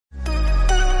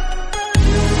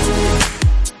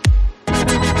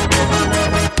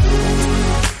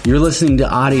You're listening to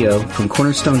audio from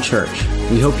Cornerstone Church.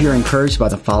 We hope you're encouraged by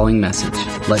the following message.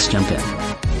 Let's jump in.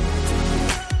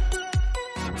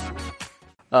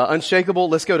 Unshakeable.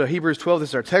 Let's go to Hebrews 12.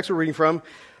 This is our text we're reading from.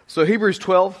 So Hebrews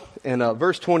 12 and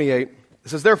verse 28. It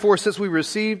says, "Therefore, since we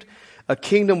received a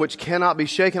kingdom which cannot be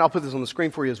shaken," I'll put this on the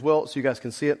screen for you as well so you guys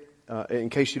can see it in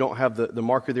case you don't have the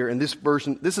marker there. In this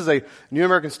version, this is a New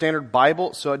American Standard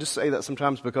Bible, so I just say that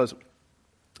sometimes because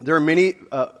there are many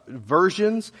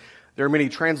versions, there are many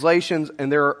translations, and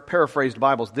there are paraphrased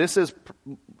Bibles. This is,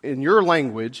 in your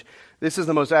language, this is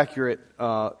the most accurate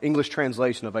English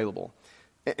translation available.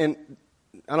 And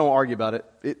I don't argue about it.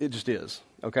 It just is,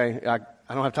 okay?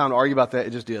 I don't have time to argue about that.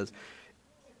 It just is.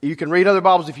 You can read other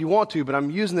Bibles if you want to, but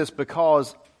I'm using this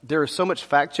because there is so much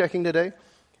fact-checking today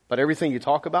about everything you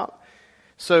talk about.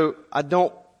 So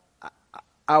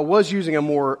I was using a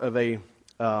more of a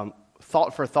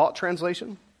thought-for-thought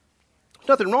translation.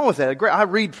 There's nothing wrong with that. I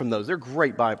read from those. They're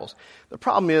great Bibles. The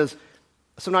problem is,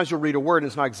 sometimes you'll read a word and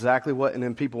it's not exactly what, and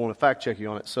then people want to fact-check you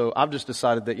on it. So I've just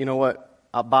decided that, you know what,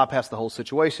 I'll bypass the whole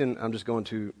situation. I'm just going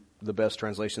to the best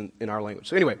translation in our language.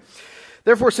 So anyway,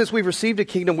 "Therefore, since we've received a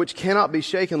kingdom which cannot be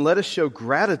shaken, let us show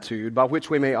gratitude by which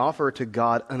we may offer to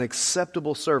God an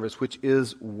acceptable service, which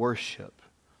is worship."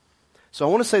 So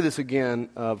I want to say this again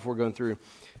before going through.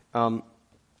 One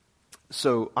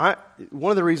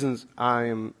of the reasons I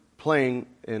am playing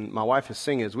and my wife is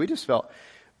singing is we just felt,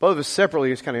 both of us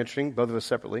separately, it's kind of interesting, both of us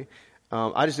separately.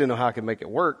 I just didn't know how I could make it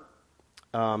work.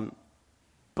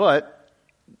 But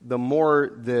the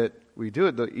more that we do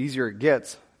it, the easier it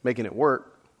gets making it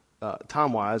work,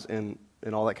 time-wise and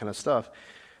all that kind of stuff.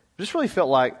 I just really felt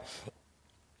like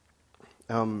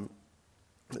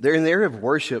they're in the area of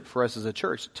worship for us as a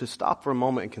church to stop for a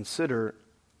moment and consider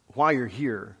why you're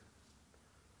here.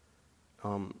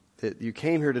 That you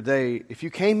came here today. If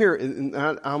you came here, and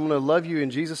I'm going to love you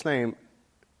in Jesus' name,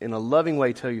 in a loving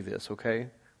way tell you this, okay?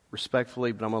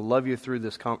 Respectfully, but I'm going to love you through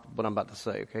this, what I'm about to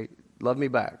say, okay? Love me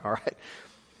back, all right?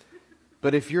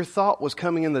 But if your thought was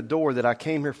coming in the door that I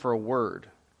came here for a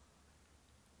word,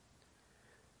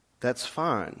 that's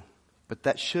fine, but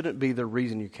that shouldn't be the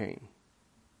reason you came.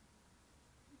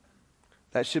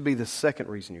 That should be the second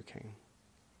reason you came.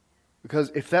 Because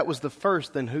if that was the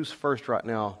first, then who's first right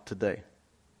now today?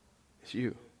 It's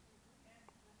you.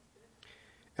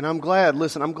 And I'm glad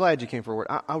you came for a word.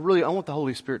 I want the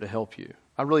Holy Spirit to help you.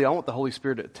 I want the Holy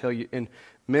Spirit to tell you and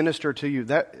minister to you.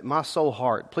 That my soul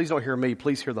heart. Please don't hear me.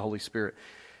 Please hear the Holy Spirit.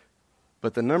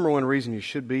 But the number one reason you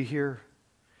should be here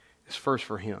is first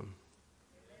for Him.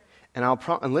 And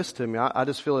and listen to me. I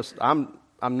just feel this. I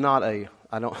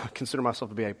don't consider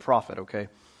myself to be a prophet, okay?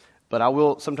 But I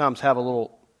will sometimes have a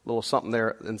little something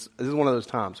there. And this is one of those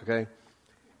times, okay?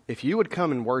 If you would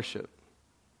come and worship,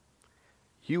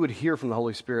 you would hear from the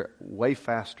Holy Spirit way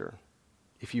faster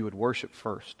if you would worship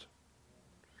first.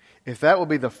 If that would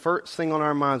be the first thing on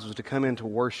our minds was to come in to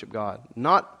worship God,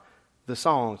 not the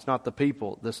songs, not the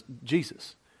people,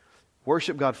 Jesus.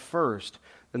 Worship God first,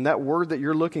 then that word that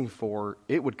you're looking for,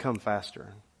 it would come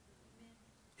faster.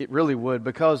 It really would,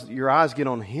 because your eyes get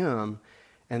on Him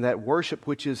and that worship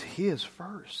which is His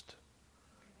first.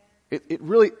 It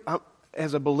really,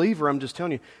 as a believer, I'm just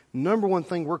telling you, number one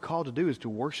thing we're called to do is to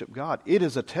worship God. It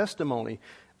is a testimony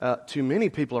to many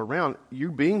people around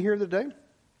you being here today.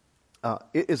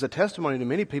 It is a testimony to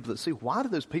many people that see, why do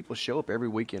those people show up every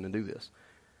weekend and do this?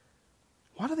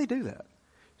 Why do they do that?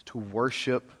 It's to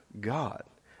worship God.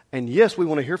 And yes, we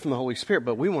want to hear from the Holy Spirit,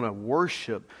 but we want to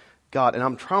worship God. And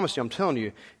I'm telling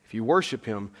you, if you worship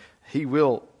Him,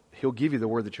 He'll give you the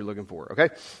word that you're looking for, okay?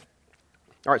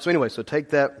 All right, so anyway, so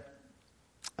take that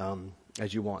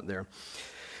as you want there.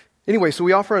 Anyway, so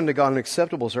we offer unto God an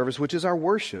acceptable service, which is our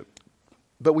worship.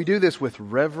 But we do this with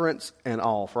reverence and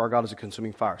awe, for our God is a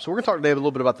consuming fire. So we're going to talk today a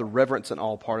little bit about the reverence and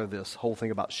awe part of this whole thing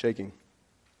about shaking.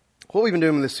 What we've been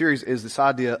doing in this series is this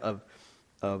idea of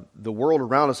the world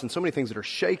around us and so many things that are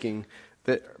shaking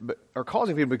that are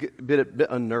causing people to get a bit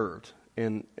unnerved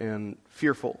and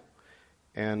fearful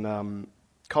and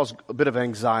cause a bit of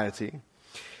anxiety.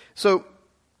 So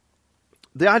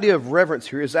the idea of reverence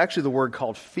here is actually the word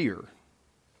called fear.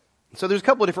 So there's a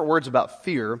couple of different words about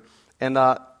fear. And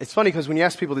it's funny because when you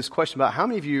ask people this question about how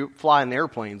many of you fly in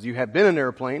airplanes, you have been in an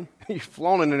airplane, you've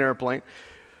flown in an airplane,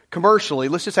 commercially,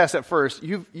 let's just ask that first.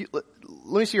 Let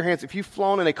me see your hands. If you've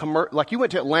flown in like you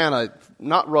went to Atlanta,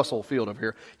 not Russell Field over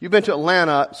here. You've been to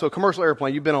Atlanta, so a commercial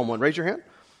airplane, you've been on one. Raise your hand.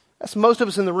 That's most of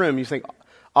us in the room. You think,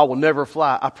 I will never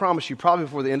fly. I promise you, probably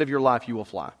before the end of your life, you will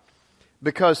fly.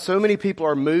 Because so many people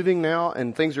are moving now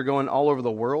and things are going all over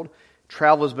the world.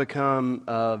 Travel has become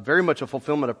very much a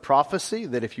fulfillment of prophecy,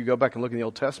 that if you go back and look in the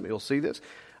Old Testament, you'll see this.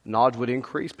 Knowledge would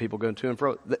increase. People going to and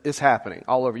fro. It's happening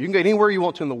all over. You can get anywhere you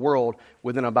want to in the world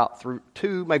within about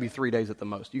 2, maybe 3 days at the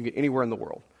most. You can get anywhere in the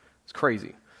world. It's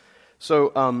crazy.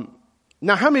 So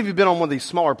now, how many of you have been on one of these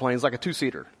smaller planes, like a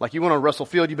 2-seater? Like you went on Russell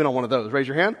Field, you've been on one of those. Raise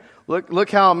your hand. Look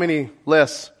how many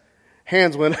less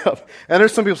hands went up. And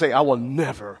there's some people say, I will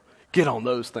never get on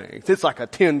those things. It's like a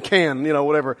tin can,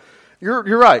 whatever. You're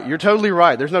right. You're totally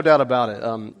right. There's no doubt about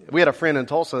it. We had a friend in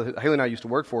Tulsa, Haley and I used to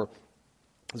work for.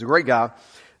 He's a great guy,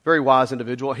 very wise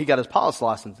individual. He got his pilot's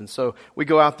license. And so we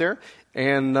go out there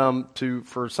and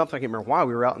for something, I can't remember why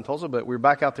we were out in Tulsa, but we were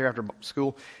back out there after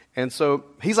school. And so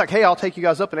he's like, hey, I'll take you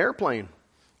guys up an airplane.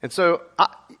 And so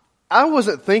I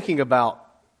wasn't thinking about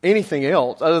anything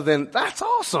else other than, that's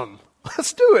awesome.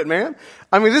 Let's do it, man.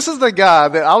 I mean, this is the guy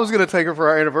that I was going to take her for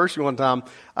our anniversary one time.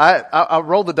 I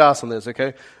rolled the dice on this,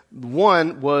 okay?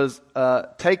 One was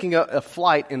taking a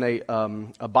flight in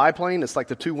a biplane. It's like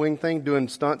the 2-wing thing, doing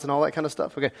stunts and all that kind of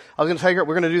stuff. Okay, I was going to take her.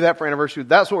 We're going to do that for anniversary.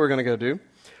 That's what we're going to go do.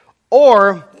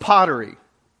 Or pottery,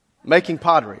 making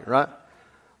pottery, right?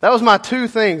 That was my 2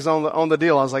 things on the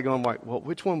deal. I was like, going like, well,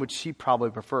 which one would she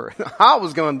probably prefer? I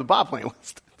was going the biplane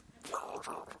list.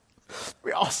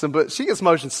 Be awesome, but she gets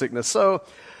motion sickness, so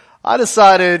I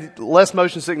decided less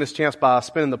motion sickness chance by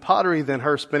spinning the pottery than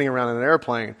her spinning around in an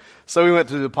airplane. So we went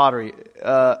to the pottery.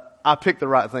 I picked the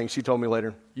right thing. She told me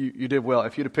later, you did well.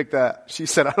 If you'd have picked that, she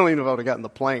said, I don't even know if I would have gotten the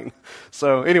plane.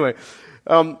 So anyway,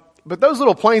 but those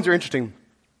little planes are interesting.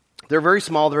 They're very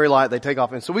small, they're very light, they take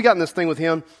off. And so we got in this thing with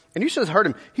him, and you should have heard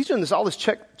him. He's doing all this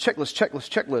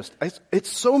checklist. It's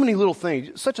so many little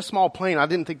things. Such a small plane, I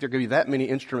didn't think there could be that many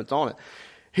instruments on it.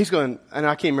 He's going, and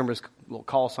I can't remember his little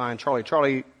call sign, Charlie,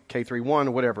 K31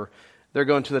 or whatever. They're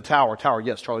going to the tower,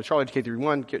 yes, Charlie,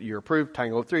 K31, you're approved,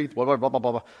 Tango 3, blah, blah, blah, blah,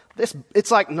 blah, blah. It's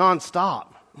like nonstop.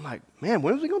 I'm like, man,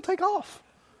 when is he going to take off?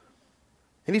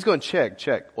 And he's going, check,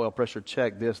 oil pressure,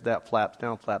 check, this, that, flaps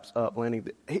down, flaps up, landing.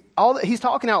 He's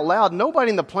talking out loud.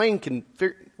 Nobody in the plane can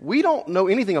figure, we don't know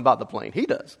anything about the plane. He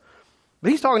does.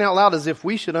 But he's talking out loud as if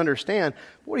we should understand.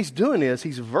 What he's doing is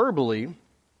he's verbally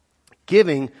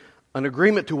giving an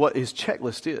agreement to what his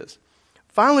checklist is.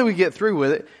 Finally, we get through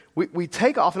with it. We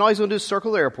take off, and all he's going to do is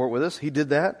circle the airport with us. He did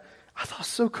that. I thought,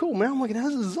 so cool, man. I'm looking at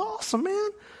this is awesome, man.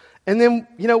 And then,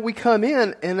 we come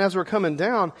in, and as we're coming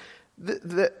down,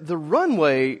 the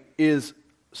runway is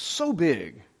so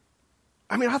big.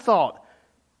 I mean, I thought,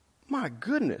 my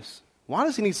goodness, why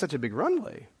does he need such a big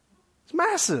runway? It's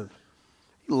massive.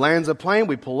 He lands a plane,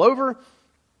 we pull over.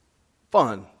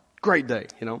 Fun. Great day,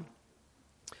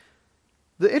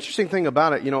 The interesting thing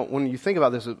about it, when you think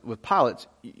about this with pilots,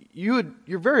 you're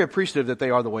very appreciative that they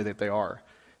are the way that they are.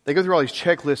 They go through all these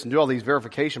checklists and do all these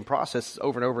verification processes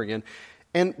over and over again.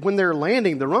 And when they're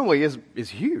landing, the runway is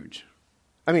huge.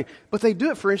 I mean, but they do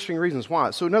it for interesting reasons.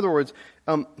 Why? So in other words,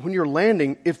 when you're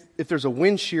landing, if there's a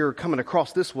wind shear coming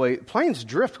across this way, planes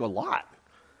drift a lot.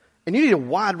 And you need a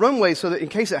wide runway so that in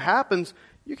case it happens,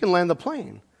 you can land the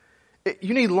plane.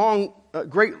 You need long,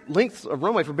 great lengths of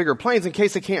runway for bigger planes in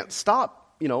case they can't stop.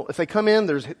 If they come in,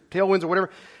 there's tailwinds or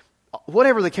whatever.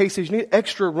 Whatever the case is, you need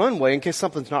extra runway in case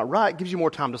something's not right. It gives you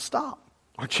more time to stop.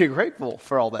 Aren't you grateful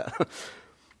for all that?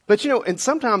 But, and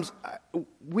sometimes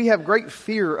we have great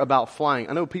fear about flying.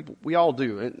 I know people, we all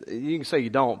do. And you can say you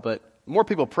don't, but more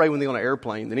people pray when they're on an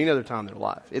airplane than any other time in their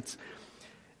life.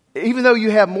 Even though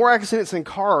you have more accidents in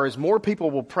cars, more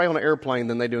people will pray on an airplane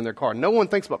than they do in their car. No one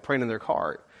thinks about praying in their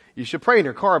car. You should pray in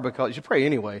your car because, you should pray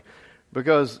anyway,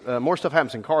 because more stuff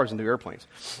happens in cars than do airplanes.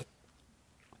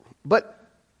 But,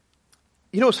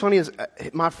 what's funny is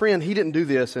my friend, he didn't do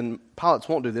this, and pilots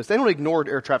won't do this. They don't ignore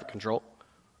air traffic control.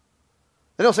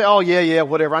 They don't say, oh, yeah,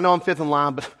 whatever. I know I'm fifth in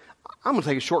line, but I'm going to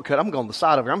take a shortcut. I'm going to go on the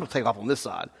side over here. I'm going to take off on this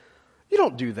side. You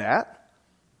don't do that.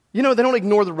 They don't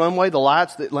ignore the runway, the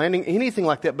lights, the landing, anything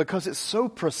like that because it's so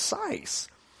precise.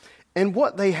 And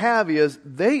what they have is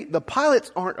the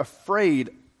pilots aren't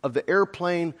afraid of the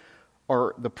airplane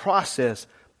or the process,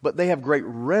 but they have great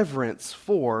reverence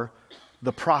for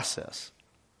the process.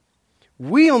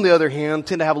 We, on the other hand,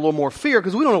 tend to have a little more fear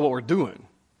because we don't know what we're doing.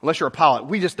 Unless you're a pilot,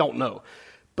 we just don't know.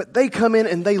 But they come in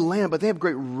and they land, but they have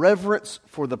great reverence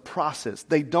for the process.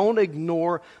 They don't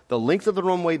ignore the length of the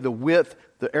runway, the width,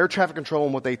 the air traffic control,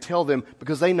 and what they tell them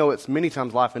because they know it's many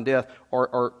times life and death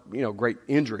or great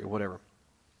injury or whatever.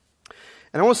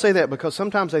 And I want to say that because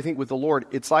sometimes I think with the Lord,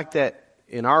 it's like that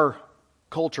in our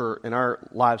culture, in our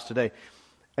lives today.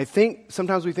 I think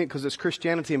sometimes we think because it's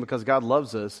Christianity and because God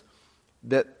loves us,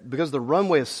 that because the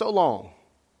runway is so long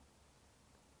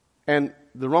and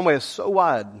the runway is so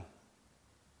wide,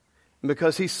 and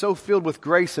because He's so filled with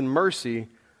grace and mercy,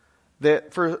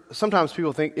 that for sometimes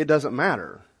people think it doesn't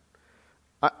matter.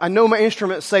 I know my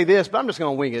instruments say this, but I'm just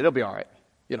going to wing it. It'll be all right.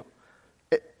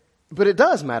 But it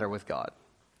does matter with God.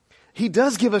 He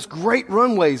does give us great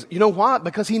runways. You know why?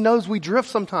 Because He knows we drift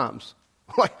sometimes.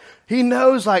 Like, He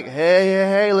knows, like,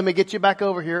 hey, let me get you back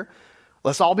over here.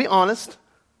 Let's all be honest.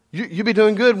 You'll be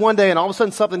doing good one day, and all of a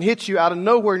sudden something hits you out of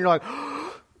nowhere, and you're like,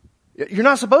 you're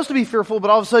not supposed to be fearful, but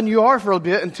all of a sudden you are for a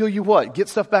bit until you what? Get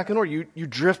stuff back in order. You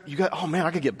drift. You go, oh man,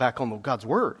 I could get back on God's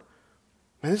Word.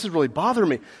 Man, this is really bothering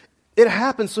me. It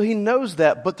happens, so He knows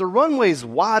that. But the runway is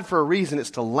wide for a reason.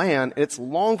 It's to land. It's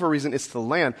long for a reason. It's to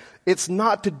land. It's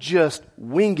not to just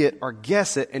wing it or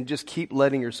guess it and just keep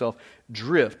letting yourself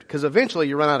drift. Because eventually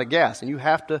you run out of gas and you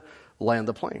have to land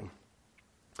the plane.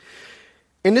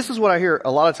 And this is what I hear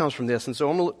a lot of times from this. And so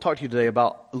I'm going to talk to you today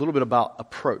about a little bit about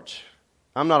approach.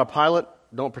 I'm not a pilot.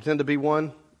 Don't pretend to be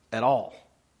one at all.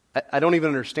 I don't even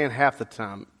understand half the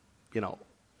time,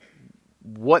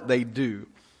 what they do.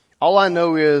 All I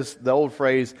know is the old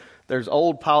phrase, there's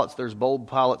old pilots, there's bold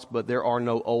pilots, but there are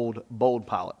no old, bold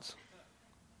pilots.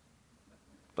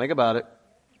 Think about it.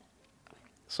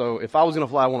 So if I was going to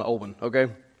fly, I want an old one,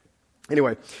 okay?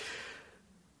 Anyway,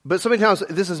 but so many times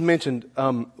this is mentioned.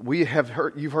 You've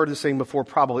heard this saying before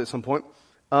probably at some point.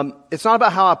 It's not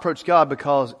about how I approach God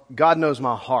because God knows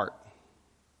my heart.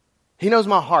 He knows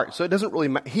my heart, so it doesn't really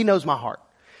matter. He knows my heart.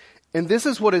 And this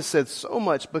is what is said so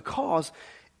much because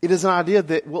it is an idea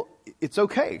that, well, it's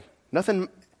okay.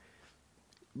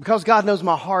 Because God knows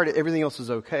my heart, everything else is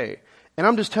okay. And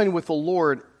I'm just telling you with the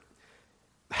Lord,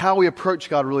 how we approach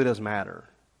God really does matter.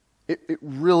 It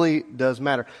really does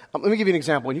matter. Let me give you an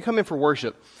example. When you come in for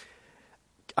worship,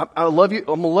 I love you. I'm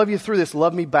going to love you through this.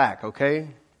 Love me back, okay?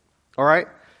 All right?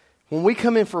 When we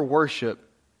come in for worship,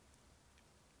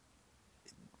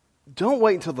 don't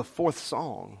wait until the fourth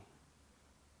song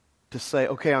to say,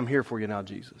 okay, I'm here for you now,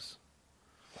 Jesus.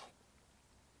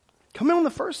 Come in on the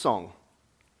first song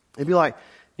and be like,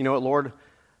 you know what, Lord,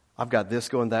 I've got this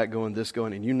going, that going, this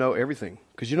going, and you know everything.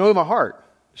 Because you know my heart.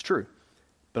 It's true.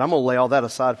 But I'm going to lay all that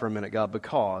aside for a minute, God,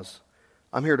 because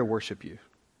I'm here to worship you.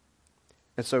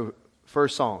 And so,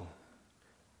 first song,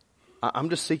 I'm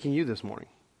just seeking you this morning.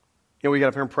 We got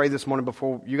up here and prayed this morning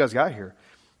before you guys got here.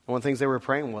 And one of the things they were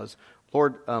praying was,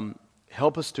 Lord,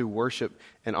 help us to worship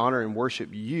and honor and worship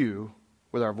you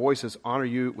with our voices, honor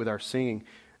you with our singing.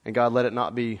 And God, let it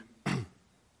not be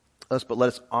us, but let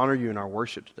us honor you in our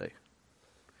worship today.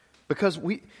 Because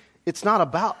it's not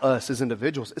about us as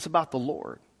individuals, it's about the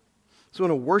Lord. So we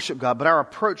want to worship God, but our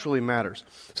approach really matters.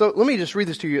 So let me just read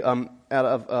this to you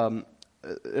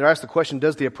it asks the question,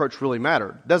 does the approach really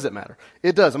matter? Does it matter?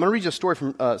 It does. I'm going to read you a story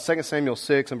from 2 Samuel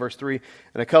 6 and verse 3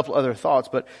 and a couple other thoughts.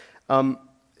 But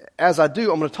as I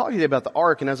do, I'm going to talk to you about the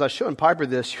ark. And as I was showing Piper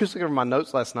this, she was looking over my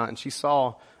notes last night and she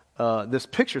saw this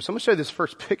picture. So I'm going to show you this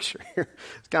first picture here.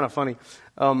 It's kind of funny.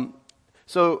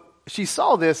 So she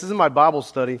saw this. This is my Bible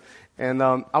study. And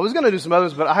I was going to do some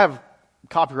others, but I have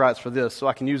copyrights for this, so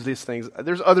I can use these things.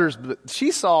 There's others, but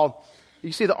she saw,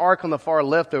 you see the ark on the far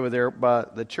left over there by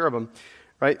the cherubim,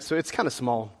 right? So it's kind of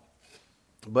small.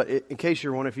 But in case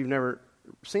you're wondering, if you've never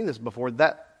seen this before,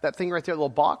 that thing right there, the little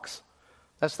box,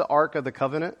 that's the Ark of the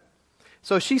Covenant.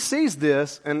 So she sees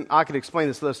this, and I could explain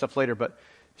this other stuff later, but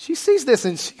she sees this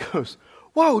and she goes,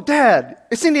 whoa, Dad,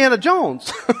 it's Indiana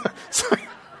Jones. So,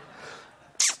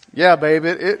 yeah, babe,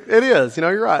 it is.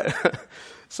 You're right.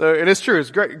 So, and it's true. It's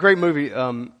a great movie.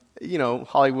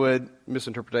 Hollywood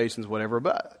misinterpretations, whatever.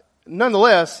 But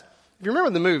nonetheless, if you remember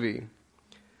the movie,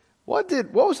 what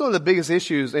was one of the biggest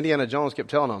issues Indiana Jones kept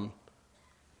telling them?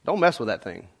 Don't mess with that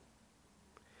thing.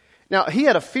 Now, he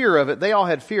had a fear of it. They all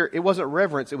had fear. It wasn't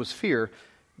reverence. It was fear.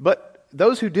 But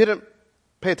those who didn't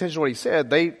pay attention to what he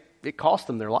said, it cost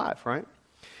them their life, right?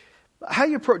 How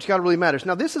you approach God really matters.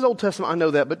 Now, this is Old Testament. I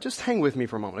know that, but just hang with me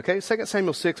for a moment, okay? 2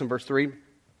 Samuel 6 and verse 3.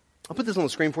 I'll put this on the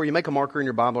screen for you. Make a marker in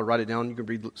your Bible or write it down. You can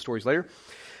read stories later.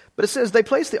 But it says, they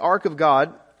placed the ark of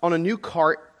God on a new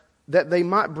cart that they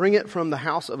might bring it from the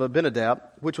house of Abinadab,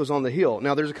 which was on the hill.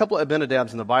 Now, there's a couple of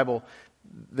Abinadabs in the Bible.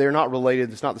 They're not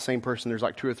related. It's not the same person. There's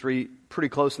like 2 or 3 pretty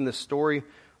close in this story,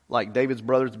 like David's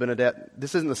brothers, Abinadab.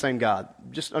 This isn't the same God.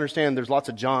 Just understand there's lots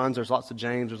of Johns, there's lots of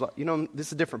James.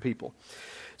 This is different people.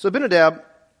 So Abinadab,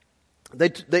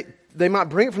 they might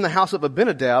bring it from the house of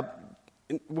Abinadab.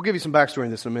 We'll give you some backstory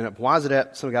in this in a minute. Why is it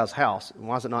at some guy's house? And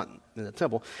why is it not in the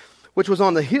temple? Which was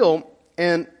on the hill,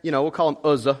 and, we'll call him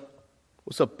Uzzah.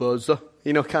 What's up, Uzzah?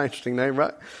 Kind of interesting name,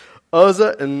 right?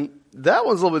 Uzzah, and that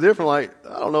one's a little bit different. Like,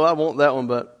 I don't know, I want that one,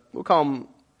 but we'll call him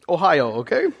Ohio,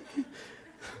 okay?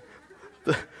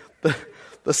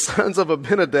 The sons of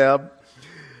Abinadab,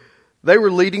 they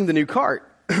were leading the new cart.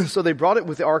 So they brought it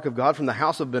with the ark of God from the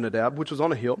house of Abinadab, which was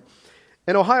on a hill.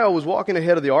 And Ohio was walking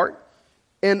ahead of the ark.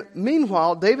 And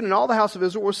meanwhile, David and all the house of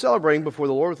Israel were celebrating before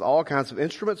the Lord with all kinds of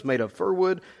instruments made of fir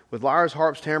wood, with lyres,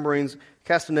 harps, tambourines,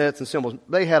 castanets, and cymbals.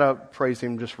 They had a praise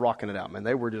team just rocking it out, man.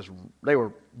 They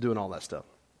were doing all that stuff.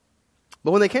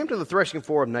 But when they came to the threshing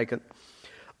floor of Nacon,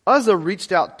 Uzzah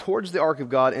reached out towards the ark of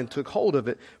God and took hold of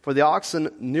it, for the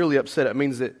oxen nearly upset it. It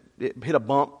means that it hit a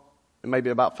bump and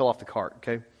maybe about fell off the cart,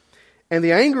 okay? And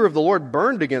the anger of the Lord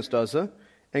burned against Uzzah,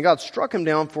 and God struck him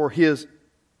down for his,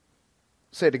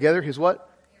 say it together, his what?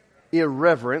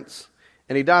 Irreverence.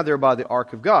 And he died there by the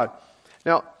ark of God.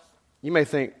 Now, you may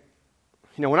think,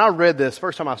 when I read this,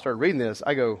 first time I started reading this,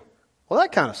 I go, well,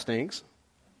 that kind of stinks.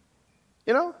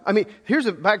 Here's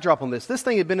a backdrop on this. This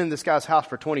thing had been in this guy's house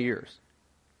for 20 years.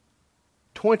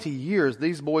 20 years,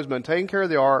 these boys have been taking care of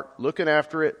the ark, looking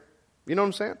after it. You know what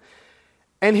I'm saying?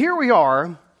 And here we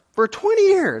are, for 20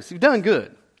 years, you've done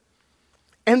good.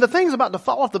 And the thing's about to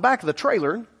fall off the back of the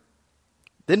trailer.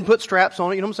 Didn't put straps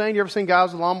on it, you know what I'm saying? You ever seen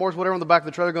guys with lawnmowers, whatever, on the back of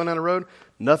the trailer going down the road?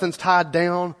 Nothing's tied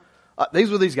down.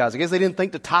 These were these guys. I guess they didn't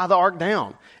think to tie the ark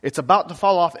down. It's about to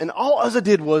fall off, and all Uzzah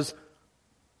did was,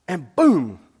 and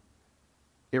boom,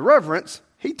 irreverence,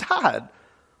 he died.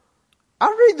 I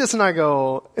read this and I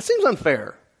go, it seems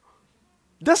unfair.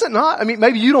 Does it not?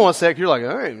 Maybe you don't want to say it. You're like,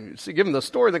 all right, given the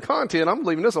story, the content, I'm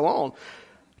leaving this alone.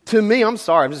 To me, I'm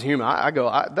sorry, I'm just human. I go,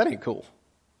 that ain't cool.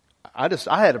 I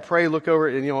had to pray, look over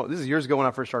it, and this is years ago when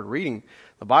I first started reading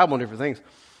the Bible and different things.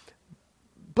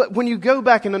 But when you go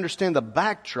back and understand the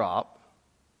backdrop,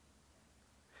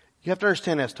 you have to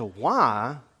understand as to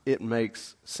why it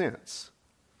makes sense.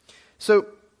 So,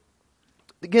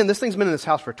 again, this thing's been in this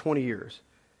house for 20 years.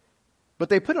 But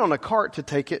they put it on a cart to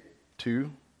take it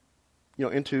to,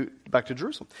 back to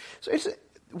Jerusalem. So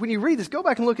when you read this, go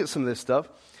back and look at some of this stuff,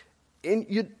 and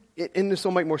this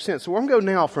will make more sense. So we're going to go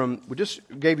now from, we just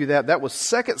gave you that. That was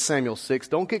 2 Samuel 6.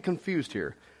 Don't get confused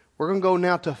here. We're going to go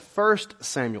now to 1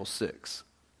 Samuel 6.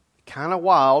 Kind of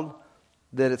wild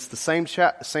that it's the same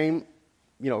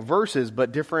verses,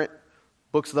 but different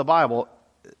books of the Bible.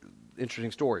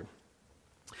 Interesting story.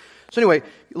 So anyway, a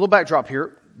little backdrop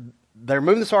here. They're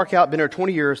moving this ark out, been there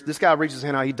 20 years. This guy reaches his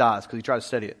hand out, he dies because he tried to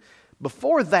steady it.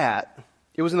 Before that,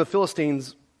 it was in the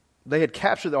Philistines. They had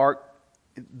captured the ark.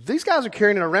 These guys are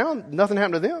carrying it around. Nothing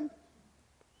happened to them.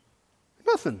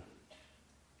 Nothing.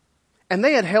 And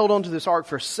they had held on to this ark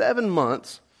for 7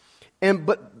 months.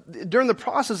 But during the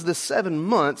process of this 7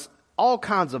 months, all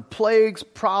kinds of plagues,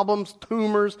 problems,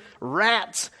 tumors,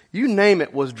 rats, you name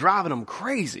it, was driving them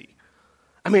crazy.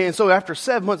 And so after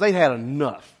 7 months, they had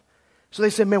enough. So they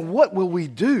said, man, what will we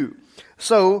do?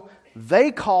 So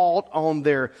they called on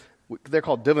they're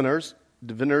called diviners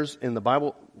in the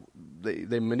Bible.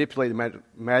 They manipulate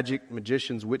magic,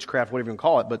 magicians, witchcraft, whatever you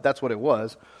call it, but that's what it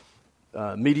was.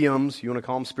 Mediums, you want to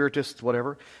call them spiritists,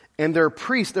 whatever. And their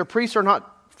priests are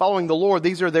not following the Lord.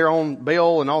 These are their own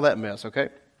Baal and all that mess, okay?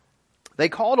 They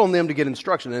called on them to get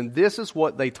instruction, and this is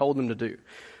what they told them to do.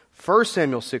 1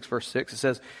 Samuel 6, verse 6, it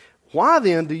says, why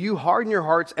then do you harden your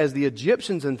hearts as the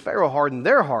Egyptians and Pharaoh hardened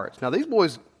their hearts? Now these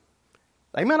boys,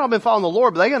 they may not have been following the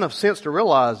Lord, but they got enough sense to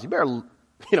realize, you better,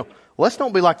 let's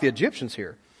don't be like the Egyptians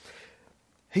here.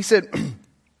 He said,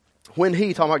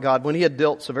 talking about God, when he had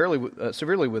dealt severely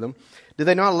with them, did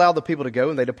they not allow the people to go,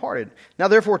 and they departed? Now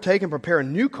therefore take and prepare a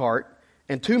new cart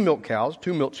and two milch cows,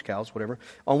 whatever,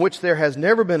 on which there has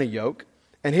never been a yoke,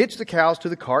 and hitch the cows to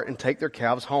the cart and take their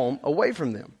calves home away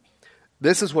from them.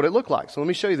 This is what it looked like. So let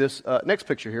me show you this next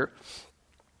picture here.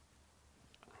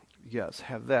 Yes,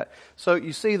 have that. So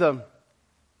you see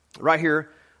right here,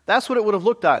 that's what it would have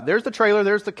looked like. There's the trailer,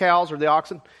 there's the cows or the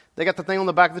oxen. They got the thing on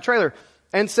the back of the trailer.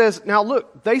 And says, now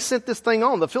look, they sent this thing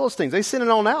on, the Philistines, they sent it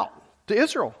on out to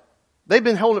Israel. They've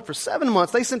been holding it for 7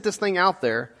 months. They sent this thing out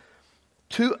there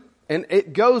and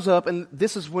it goes up, and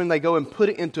this is when they go and put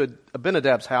it into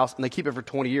Abinadab's house, and they keep it for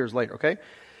 20 years later, okay?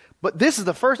 But this is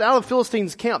the first out of the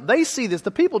Philistines' camp. They see this, the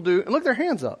people do, and look, their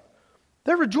hands up.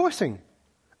 They're rejoicing.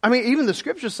 Even the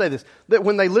scriptures say this, that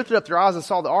when they lifted up their eyes and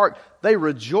saw the ark, they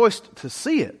rejoiced to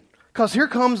see it. Because here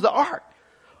comes the ark.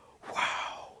 Wow.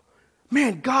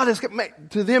 Man,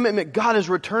 to them it meant God is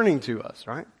returning to us,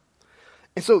 right?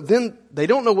 And so then they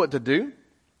don't know what to do.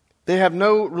 They have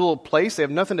no real place. They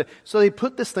have nothing to... So they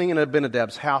put this thing in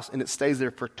Abinadab's house, and it stays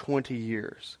there for 20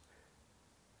 years.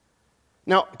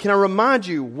 Now, can I remind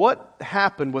you what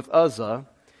happened with Uzzah?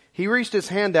 He reached his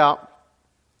hand out,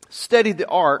 steadied the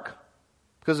ark,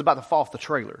 because it was about to fall off the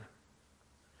trailer.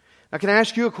 Now, can I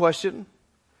ask you a question?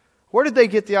 Where did they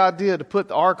get the idea to put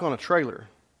the ark on a trailer?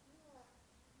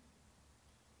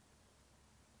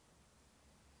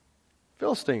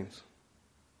 Philistines.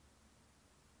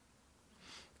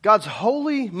 God's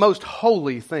most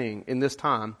holy thing in this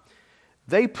time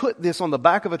They put this on the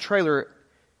back of a trailer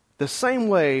the same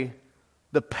way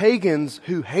the pagans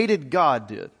who hated God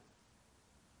did.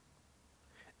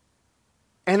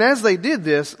 And as they did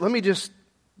this, let me just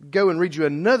go and read you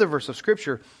another verse of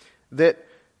Scripture that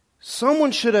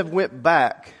someone should have went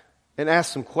back and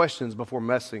asked some questions before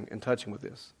messing and touching with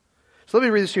this. So let me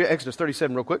read this to you, Exodus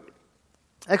 37 real quick.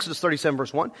 Exodus 37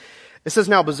 verse 1. It says,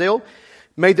 Now Bezalel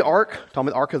made the ark, talking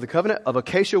about the ark of the covenant, of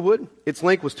acacia wood. Its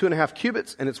length was 2.5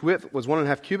 cubits, and its width was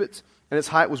 1.5 cubits, and its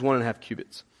height was 1.5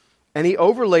 cubits. And he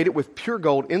overlaid it with pure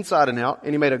gold inside and out,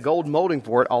 and he made a gold molding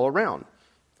for it all around.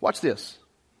 Watch this.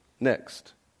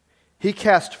 Next. He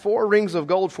cast 4 rings of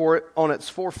gold for it on its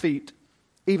 4 feet,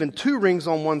 even 2 rings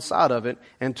on one side of it,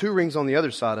 and 2 rings on the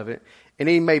other side of it. And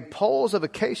he made poles of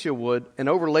acacia wood and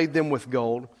overlaid them with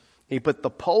gold. He put the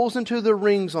poles into the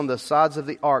rings on the sides of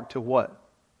the ark to what?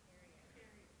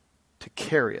 To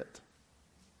carry it.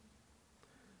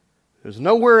 There's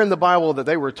nowhere in the Bible that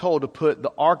they were told to put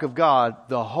the ark of God,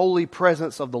 the holy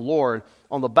presence of the Lord,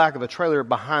 on the back of a trailer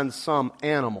behind some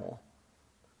animal.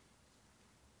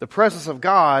 The presence of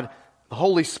God, the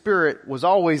Holy Spirit, was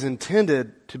always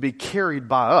intended to be carried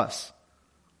by us.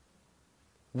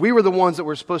 We were the ones that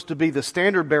were supposed to be the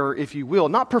standard bearer, if you will.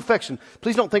 Not perfection.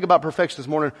 Please don't think about perfection this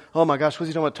morning. Oh my gosh, what's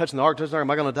he talking about touching the ark? Am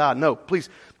I going to die? No, please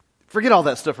forget all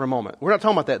that stuff for a moment. We're not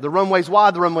talking about that. The runway's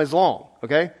wide, the runway's long.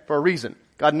 Okay? For a reason.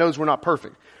 God knows we're not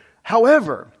perfect.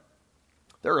 However,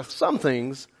 there are some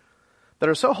things that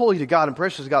are so holy to God and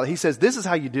precious to God that He says, this is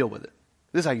how you deal with it.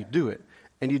 This is how you do it.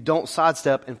 And you don't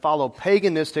sidestep and follow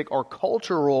paganistic or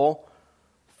cultural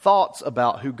thoughts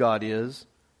about who God is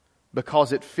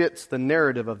because it fits the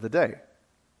narrative of the day.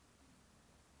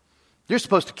 You're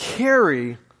supposed to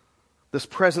carry this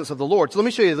presence of the Lord. So let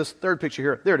me show you this third picture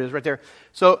here. There it is right there.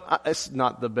 So it's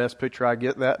not the best picture, I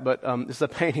get that, but it's a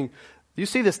painting. You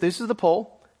see this? This is the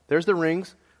pole. There's the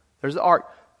rings. There's the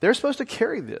ark. They're supposed to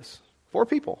carry this. 4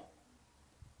 people.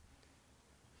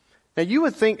 Now you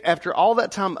would think after all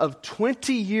that time of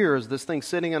 20 years, this thing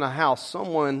sitting in a house,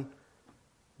 someone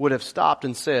would have stopped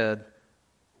and said,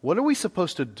 what are we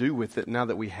supposed to do with it now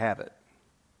that we have it?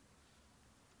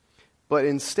 But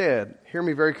instead, hear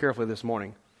me very carefully this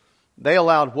morning, they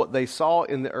allowed what they saw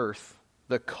in the earth,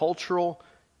 the cultural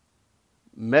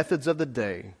methods of the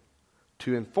day,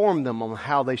 to inform them on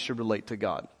how they should relate to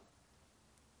God.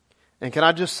 And can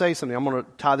I just say something? I'm going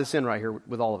to tie this in right here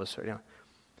with all of us right now.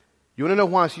 You want to know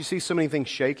why you see so many things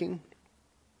shaking?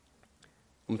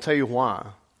 I'm going to tell you why.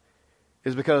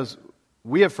 It's because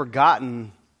we have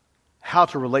forgotten how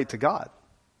to relate to God.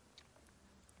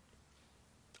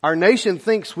 Our nation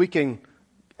thinks we can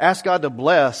ask God to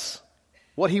bless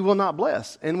what He will not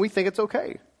bless, and we think it's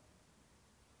okay.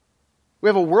 We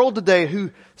have a world today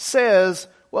who says,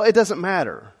 well, it doesn't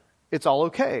matter. It's all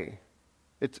okay.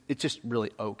 It's just really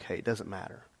okay. It doesn't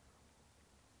matter.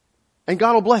 And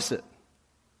God will bless it.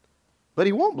 But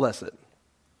He won't bless it.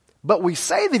 But we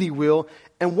say that He will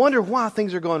and wonder why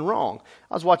things are going wrong.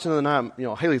 I was watching the other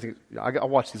night, Haley thinks, I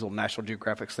watch these little National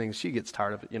Geographic things. She gets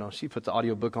tired of it. She puts the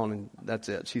audiobook on and that's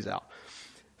it. She's out.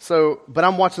 But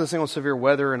I'm watching this thing on severe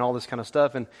weather and all this kind of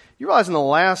stuff. And you realize in the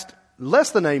last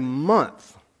less than a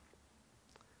month,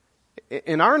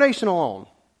 in our nation alone,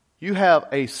 you have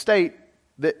a state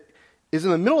that is in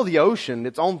the middle of the ocean.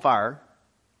 It's on fire.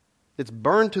 It's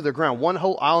burned to the ground. One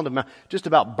whole island of mountain, just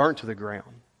about burnt to the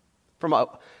ground.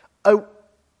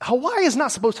 Hawaii is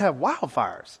not supposed to have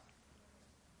wildfires.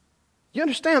 You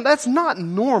understand? That's not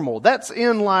normal. That's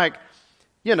in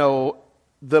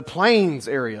the plains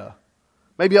area.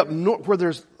 Maybe up north where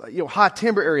there's, high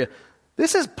timber area.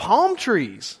 This is palm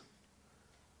trees.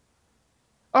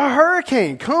 A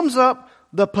hurricane comes up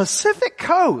the Pacific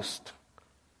coast.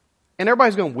 And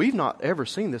everybody's going, we've not ever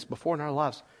seen this before in our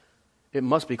lives. It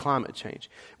must be climate change.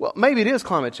 Well, maybe it is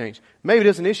climate change. Maybe it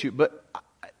is an issue. But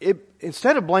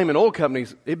instead of blaming oil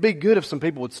companies, it'd be good if some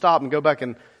people would stop and go back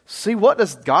and see, what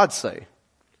does God say?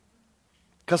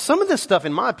 Because some of this stuff,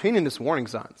 in my opinion, is warning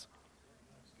signs.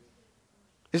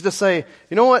 Is to say,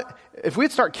 you know what? If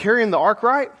we'd start carrying the ark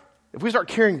right, if we start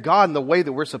carrying God in the way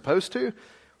that we're supposed to,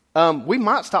 we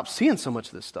might stop seeing so much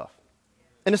of this stuff.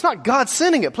 And it's not God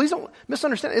sending it. Please don't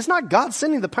misunderstand. It's not God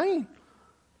sending the pain.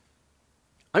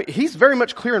 He's very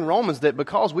much clear in Romans that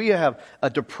because we have a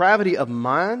depravity of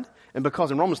mind, and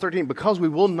because in Romans 13, because we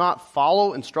will not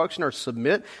follow instruction or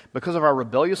submit because of our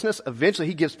rebelliousness, eventually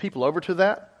He gives people over to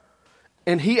that.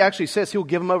 And He actually says He'll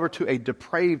give them over to a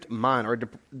depraved mind or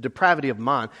a depravity of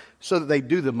mind so that they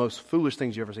do the most foolish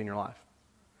things you ever seen in your life.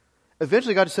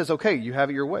 Eventually God just says, okay, you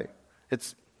have it your way.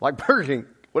 It's like Burger King.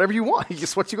 Whatever you want,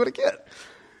 it's what you're going to get.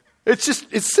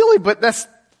 It's silly, but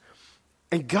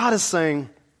and God is saying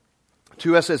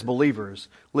to us as believers,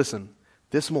 listen,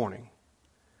 this morning,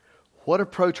 what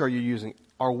approach are you using?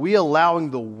 Are we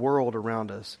allowing the world around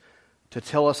us to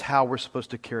tell us how we're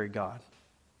supposed to carry God?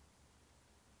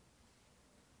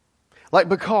 Like,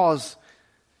 because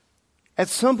at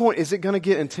some point, is it going to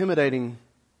get intimidating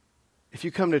if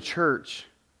you come to church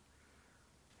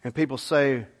and people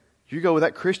say, you go with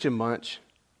that Christian bunch,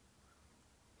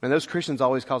 and those Christians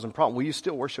always causing problems, will you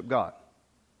still worship God?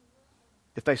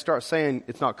 If they start saying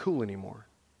it's not cool anymore.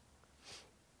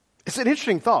 It's an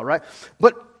interesting thought, right?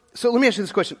 But, so let me ask you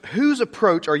this question. Whose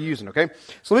approach are you using, okay?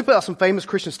 So let me put out some famous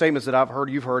Christian statements that I've heard,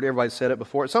 you've heard, everybody's said it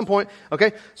before at some point,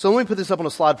 okay? So let me put this up on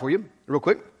a slide for you, real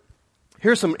quick.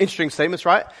 Here's some interesting statements,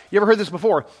 right? You ever heard this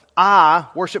before? I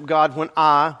worship God when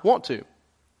I want to.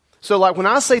 So like when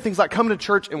I say things like come to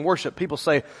church and worship, people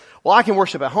say, well, I can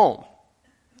worship at home.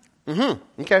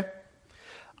 Okay.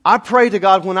 I pray to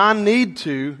God when I need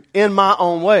to in my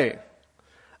own way.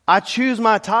 I choose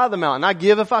my tithe amount and I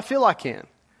give if I feel I can.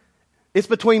 It's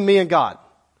between me and God.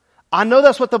 I know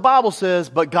that's what the Bible says,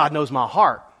 but God knows my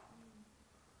heart.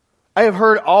 I have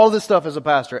heard all this stuff as a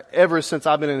pastor ever since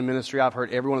I've been in the ministry. I've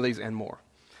heard every one of these and more.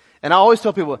 And I always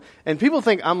tell people, and people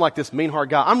think I'm like this mean-hearted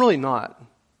guy. I'm really not.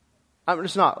 I'm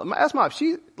just not. Ask my wife.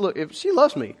 If she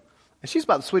loves me, and she's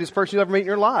about the sweetest person you'll ever meet in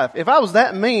your life. If I was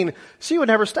that mean, she would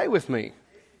never stay with me.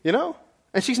 You know?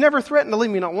 And she's never threatened to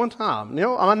leave me not one time. You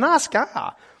know, I'm a nice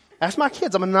guy. Ask my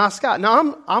kids, I'm a nice guy.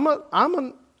 Now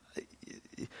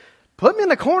put me in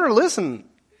the corner, listen,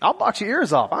 I'll box your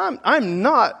ears off.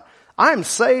 I'm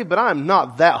saved, but I'm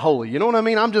not that holy. You know what I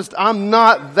mean? I'm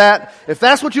not that, if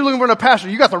that's what you're looking for in a pastor,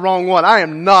 you got the wrong one. I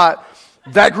am not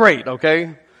that great,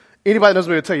 okay? Anybody that knows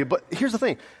me will tell you. But here's the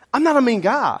thing. I'm not a mean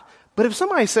guy. But if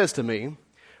somebody says to me,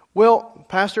 well,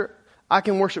 Pastor, I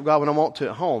can worship God when I want to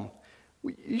at home.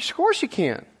 Of course you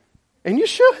can. And you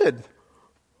should.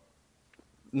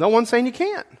 No one's saying you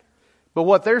can't. But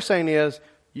what they're saying is,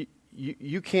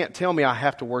 you can't tell me I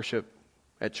have to worship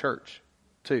at church,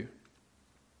 too.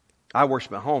 I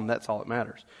worship at home. That's all that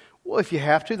matters. Well, if you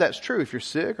have to, that's true. If you're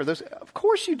sick or there's, of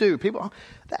course you do.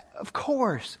 Of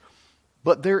course.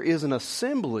 But there is an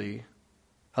assembly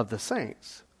of the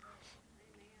saints.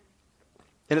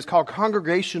 And it's called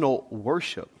congregational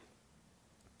worship.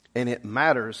 And it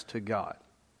matters to God.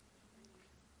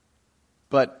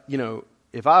 But, you know,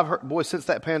 if I've heard, boy, since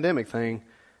that pandemic thing,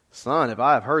 son, if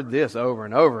I've heard this over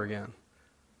and over again,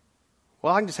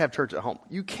 well, I can just have church at home.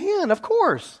 You can, of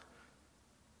course.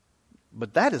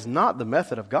 But that is not the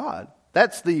method of God.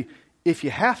 That's the if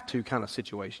you have to kind of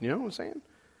situation. You know what I'm saying?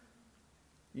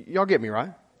 Y'all get me,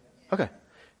 right? Okay.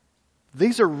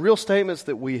 These are real statements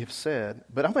that we have said,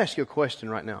 but I'm going to ask you a question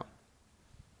right now.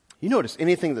 You notice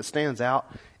anything that stands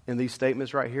out in these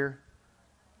statements right here?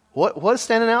 What is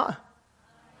standing out?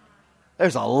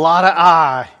 There's a lot of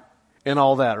I in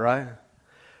all that, right?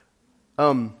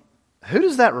 Who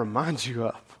does that remind you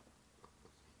of?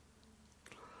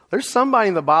 There's somebody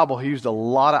in the Bible who used a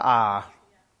lot of I.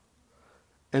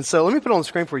 And so let me put it on the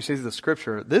screen for you to see the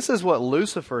scripture. This is what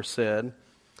Lucifer said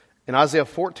in Isaiah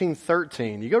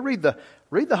 14:13. You go read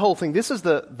the whole thing. This is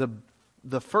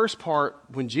the first part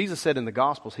when Jesus said in the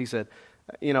Gospels, he said,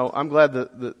 you know, I'm glad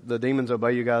the demons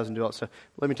obey you guys and do all that stuff.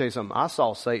 Let me tell you something. I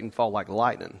saw Satan fall like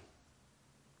lightning.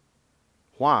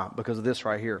 Why? Because of this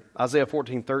right here. Isaiah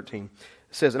 14:13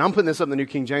 says, and I'm putting this up in the New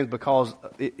King James because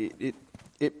it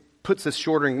puts this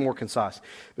shorter and more concise.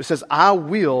 It says, I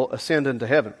will ascend into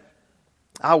heaven.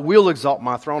 I will exalt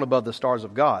my throne above the stars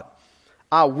of God.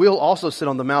 I will also sit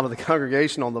on the mount of the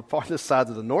congregation on the farthest sides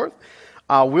of the north.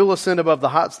 I will ascend above the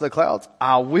heights of the clouds.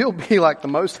 I will be like the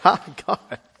Most High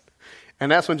God.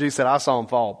 And that's when Jesus said, I saw him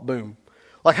fall. Boom.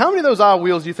 Like how many of those I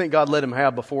wills do you think God let him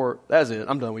have before? That's it.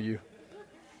 I'm done with you.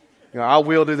 You know, I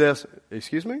will do this.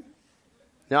 Excuse me?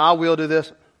 Now I will do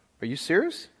this. Are you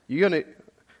serious? You gonna,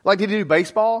 like did he do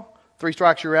baseball? 3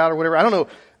 strikes you're out or whatever. I don't know.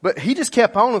 But he just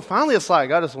kept on and finally it's like,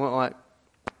 God just went like,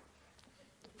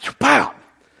 pow!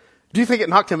 Do you think it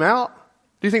knocked him out?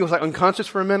 Do you think it was like unconscious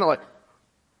for a minute? Like,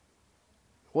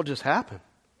 what just happened?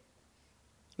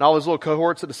 And all his little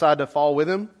cohorts that decided to fall with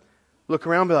him, look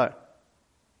around and be like,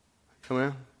 come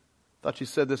on, thought you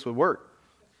said this would work.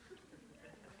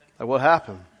 Like, what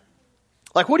happened?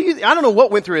 Like, I don't know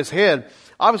what went through his head.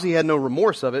 Obviously, he had no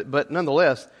remorse of it, but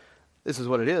nonetheless, this is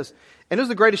what it is. And it was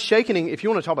the greatest shaking, if you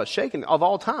want to talk about shaking, of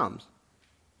all times.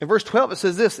 In verse 12, it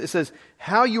says this. It says,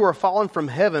 how you are fallen from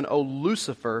heaven, O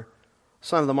Lucifer,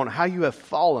 son of the morning. How you have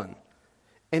fallen.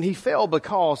 And he fell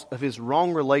because of his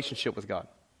wrong relationship with God.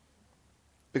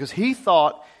 Because he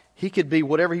thought he could be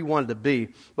whatever he wanted to be.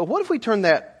 But what if we turn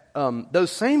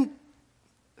those same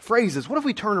phrases, what if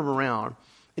we turn them around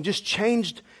and just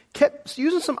changed kept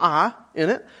using some I in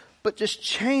it, but just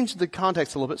changed the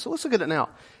context a little bit. So let's look at it now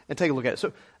and take a look at it.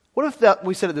 So what if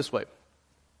we said it this way?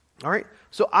 All right.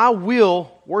 So I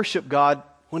will worship God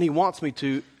when He wants me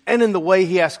to and in the way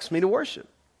He asks me to worship.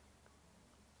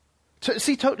 Do you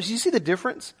see the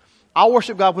difference? I'll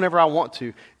worship God whenever I want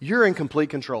to. You're in complete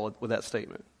control with that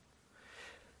statement.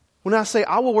 When I say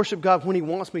I will worship God when He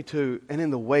wants me to and in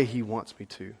the way He wants me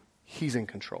to, He's in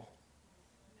control.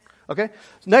 Okay?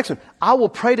 Next one. I will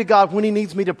pray to God when He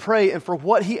needs me to pray and for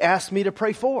what He asks me to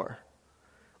pray for.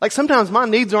 Like sometimes my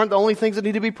needs aren't the only things that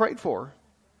need to be prayed for.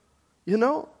 You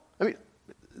know? I mean,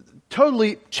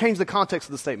 totally change the context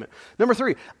of the statement. Number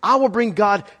 3, I will bring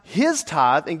God His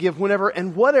tithe and give whenever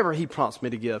and whatever He prompts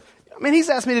me to give. I mean, He's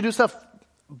asked me to do stuff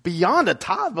beyond a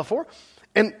tithe before.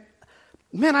 And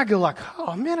man, I go like,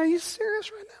 oh man, are you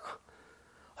serious right now?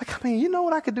 Like, I mean, you know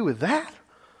what I could do with that?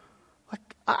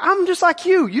 Like, I'm just like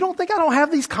you. You don't think I don't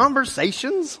have these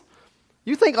conversations?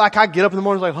 You think like I get up in the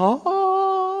morning like,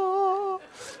 oh,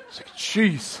 it's like,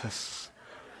 Jesus.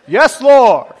 Yes,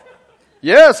 Lord.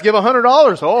 Yes, give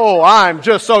 $100. Oh, I'm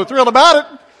just so thrilled about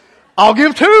it. I'll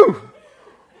give 2.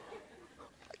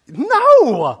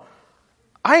 No.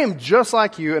 I am just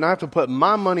like you, and I have to put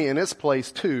my money in its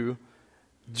place too,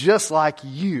 just like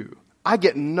you. I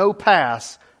get no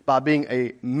pass by being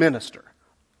a minister.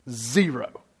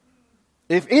 0.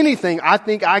 If anything, I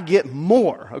think I get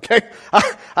more, okay?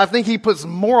 I think He puts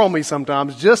more on me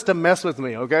sometimes just to mess with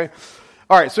me, okay?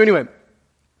 All right, so anyway,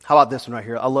 how about this one right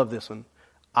here? I love this one.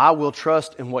 I will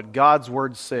trust in what God's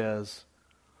Word says.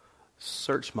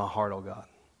 Search my heart, oh God.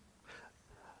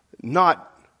 Not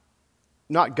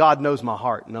God knows my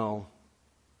heart, no.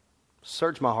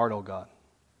 Search my heart, oh God.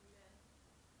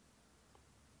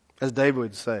 As David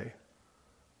would say,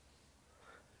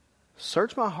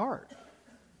 search my heart.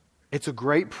 It's a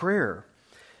great prayer.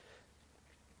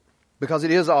 Because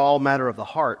it is all matter of the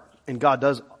heart. And God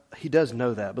He does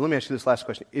know that. But let me ask you this last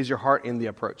question. Is your heart in the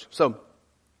approach? So,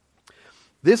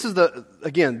 this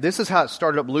is how it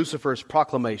started up Lucifer's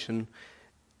proclamation.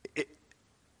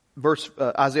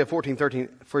 Isaiah 14:13.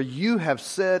 For you have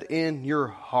said in your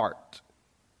heart,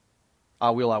 I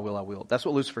will, I will, I will. That's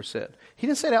what Lucifer said. He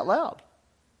didn't say it out loud.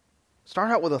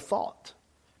 Start out with a thought.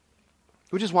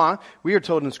 Which is why we are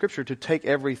told in Scripture to take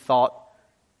every thought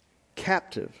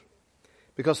captive.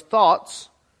 Because thoughts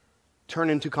turn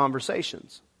into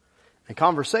conversations. And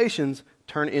conversations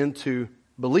turn into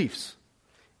beliefs.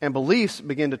 And beliefs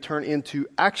begin to turn into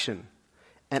action.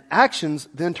 And actions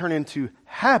then turn into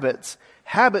habits.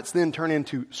 Habits then turn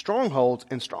into strongholds.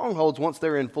 And strongholds, once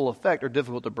they're in full effect, are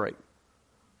difficult to break.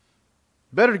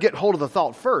 Better to get hold of the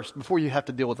thought first before you have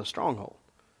to deal with a stronghold.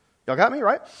 Y'all got me,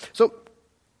 right? So,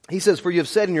 he says, for you have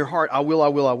said in your heart, I will, I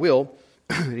will, I will.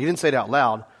 He didn't say it out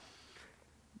loud,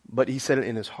 but he said it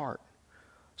in his heart.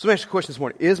 So let me ask you a question this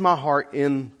morning. Is my heart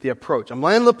in the approach? I'm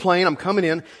landing the plane, I'm coming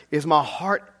in. Is my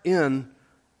heart in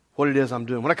what it is I'm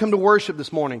doing? When I come to worship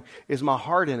this morning, is my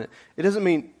heart in it? It doesn't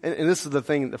mean, and this is the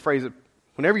phrase that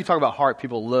whenever you talk about heart,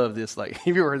 people love this. Like,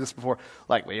 have you ever heard this before?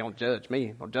 Like, well, don't judge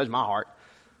me. Don't judge my heart.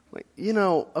 Like,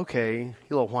 okay, you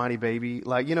little whiny baby.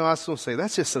 Like, I was going to say,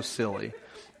 that's just so silly.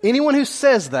 Anyone who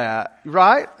says that,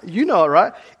 right? You know it,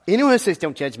 right? Anyone who says,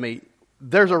 don't judge me,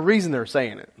 there's a reason they're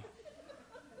saying it.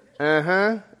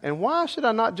 And why should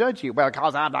I not judge you? Well,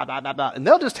 because I blah, blah, blah, blah. And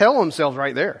they'll just tell themselves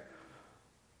right there.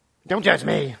 Don't judge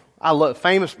me. I love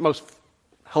famous, most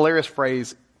hilarious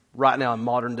phrase right now in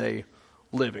modern day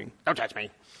living. Don't judge me.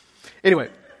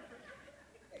 Anyway,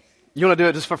 you want to do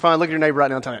it just for fun? Look at your neighbor right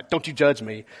now and tell him, don't you judge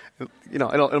me.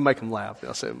 It'll make them laugh.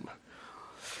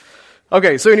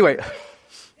 Okay, so anyway.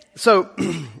 So,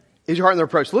 is your heart in the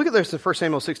approach? Look at this in 1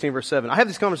 Samuel 16, verse 7. I have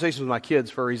these conversations with my kids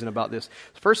for a reason about this.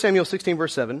 1 Samuel 16,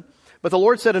 verse 7. But the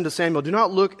Lord said unto Samuel, do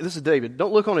not look, this is David,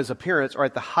 don't look on his appearance or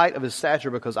at the height of his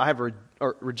stature because I have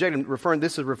rejected him.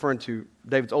 This is referring to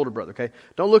David's older brother, okay?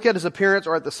 Don't look at his appearance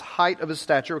or at the height of his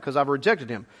stature because I've rejected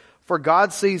him. For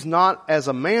God sees not as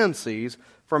a man sees,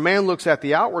 for man looks at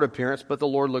the outward appearance, but the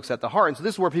Lord looks at the heart. And so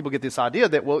this is where people get this idea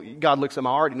that, well, God looks at my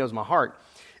heart, He knows my heart.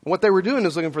 And what they were doing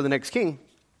is looking for the next king.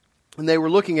 And they were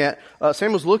looking at,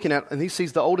 Samuel's looking at, and he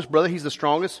sees the oldest brother, he's the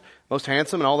strongest, most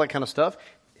handsome, and all that kind of stuff.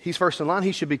 He's first in line,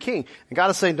 he should be king. And God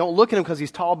is saying, don't look at him because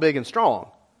he's tall, big, and strong.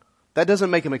 That doesn't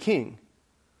make him a king.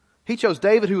 He chose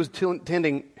David, who was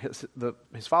tending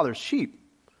his father's sheep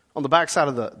on the backside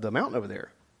of the mountain over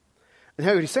there. And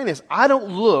what he's saying is, I don't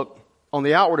look on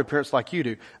the outward appearance like you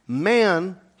do.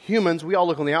 Man, humans, we all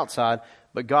look on the outside,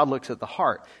 but God looks at the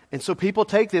heart. And so people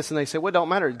take this and they say, well, it don't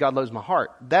matter, God knows my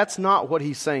heart. That's not what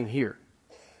he's saying here.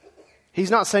 He's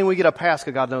not saying we get a pass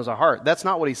because God knows our heart. That's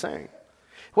not what he's saying.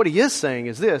 What he is saying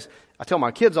is this. I tell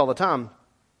my kids all the time,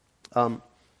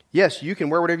 Yes, you can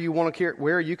wear whatever you want to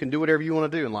wear. You can do whatever you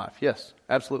want to do in life. Yes,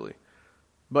 absolutely.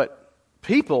 But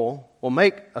people will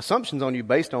make assumptions on you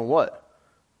based on what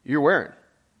you're wearing.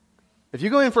 If you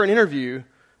go in for an interview,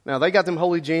 now they got them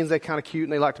holy jeans, they're kind of cute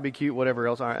and they like to be cute, whatever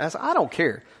else. I don't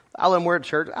care. I let them wear it to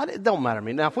church. It don't matter to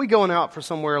me. Now, if we going out for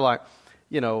somewhere like,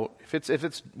 if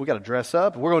it's we got to dress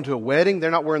up, we're going to a wedding, they're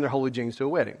not wearing their holy jeans to a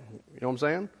wedding. You know what I'm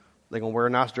saying? They're going to wear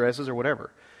nice dresses or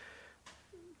whatever.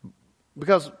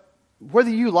 Because whether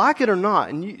you like it or not,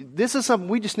 and this is something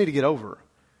we just need to get over.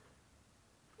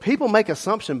 People make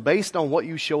assumption based on what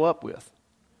you show up with.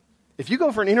 If you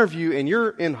go for an interview and you're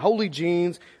in holy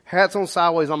jeans, hats on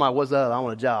sideways, I'm like, what's up? I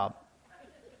want a job.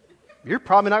 You're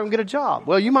probably not going to get a job.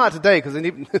 Well, you might today because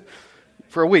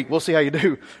for a week. We'll see how you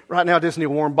do. Right now, I just need a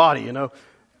warm body,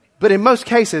 But in most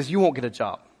cases, you won't get a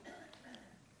job.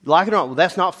 Like it or not, well,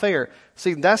 that's not fair.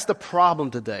 See, that's the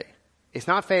problem today. It's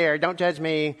not fair. Don't judge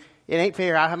me. It ain't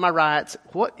fair. I have my rights.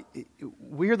 What?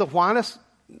 We're the whinest.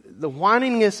 The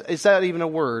whiningest, is that even a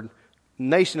word,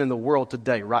 nation in the world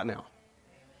today, right now.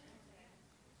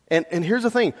 And here's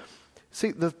the thing.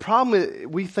 See, the problem is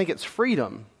we think it's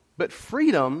freedom. But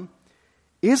freedom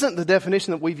isn't the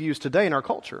definition that we've used today in our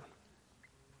culture.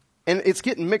 And it's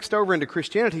getting mixed over into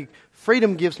Christianity.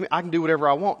 Freedom gives me, I can do whatever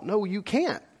I want. No, you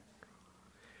can't.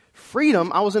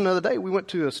 Freedom, I was in the other day, we went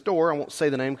to a store. I won't say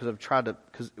the name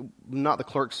because not the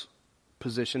clerk's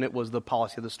position. It was the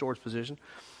policy of the store's position.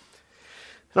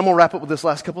 And I'm going to wrap up with this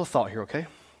last couple of thoughts here, okay?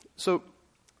 So,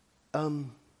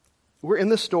 we're in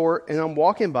the store, and I'm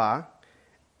walking by,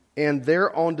 and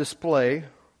they're on display.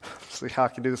 See how I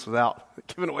can do this without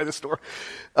giving away the store.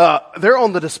 There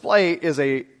on the display is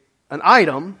an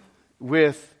item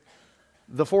with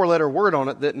the 4-letter word on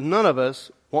it that none of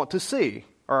us want to see,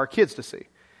 or our kids to see.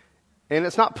 And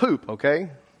it's not poop, okay?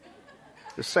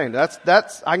 Just saying,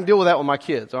 that's I can deal with that with my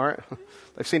kids, all right?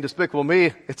 They've seen Despicable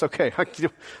Me, it's okay.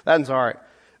 That's all right.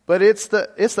 But it's the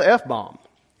F-bomb,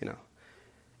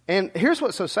 And here's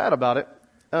what's so sad about it.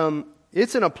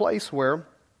 It's in a place where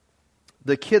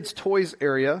the kids' toys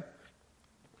area,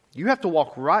 you have to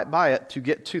walk right by it to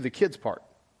get to the kids' part.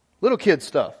 Little kids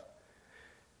stuff.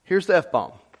 Here's the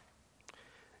F-bomb.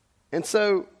 And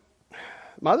so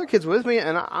my other kid's with me,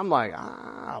 and I'm like,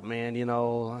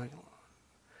 man,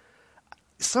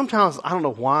 sometimes I don't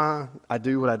know why I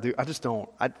do what I do. I just don't.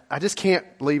 I just can't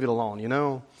leave it alone,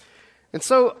 And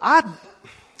so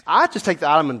I just take the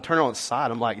item and turn it on its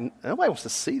side. I'm like, nobody wants to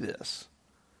see this.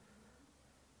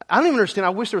 I don't even understand. I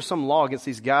wish there was some law against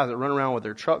these guys that run around with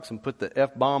their trucks and put the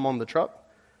F-bomb on the truck.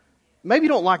 Maybe you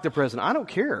don't like the president. I don't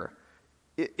care.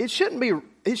 It shouldn't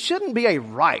be a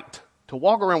right to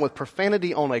walk around with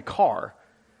profanity on a car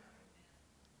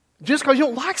just because you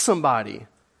don't like somebody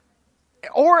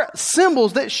or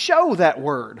symbols that show that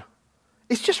word.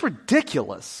 It's just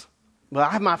ridiculous. Well,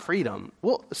 I have my freedom.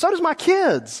 Well, so does my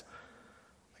kids.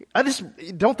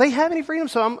 Don't they have any freedom?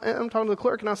 So I'm talking to the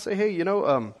clerk and I say, hey,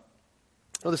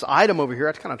 this item over here,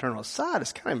 I kind of turn it aside.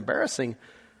 It's kind of embarrassing.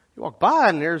 You walk by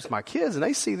and there's my kids and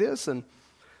they see this. And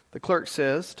the clerk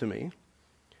says to me,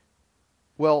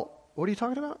 well, what are you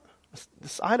talking about?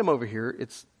 This item over here,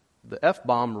 it's the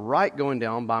F-bomb right going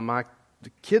down by my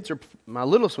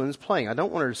littlest one is playing. I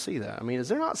don't want her to see that. I mean, is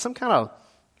there not some kind of,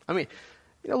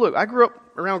 look, I grew up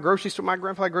around grocery store, my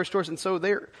grandfather had grocery stores, and so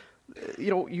there,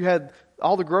 you had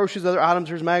all the groceries, other items,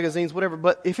 there's magazines, whatever.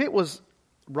 But if it was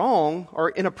wrong or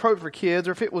inappropriate for kids,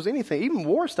 or if it was anything, even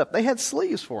war stuff, they had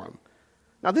sleeves for them.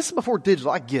 Now, this is before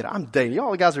digital. I get it. I'm dating.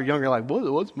 Y'all the guys are younger, like,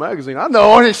 what's magazine? I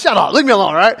know. Shut up. Leave me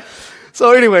alone, right?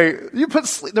 So anyway,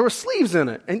 there were sleeves in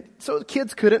it. And so the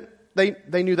kids couldn't,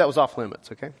 they knew that was off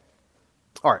limits, okay?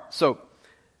 All right, so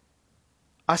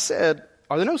I said,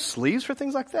 are there no sleeves for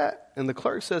things like that? And the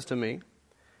clerk says to me,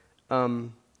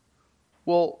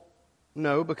 well,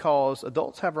 no, because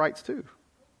adults have rights too.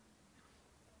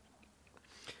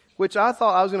 Which I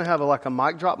thought I was going to have a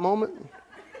mic drop moment.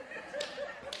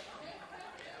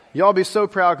 Y'all be so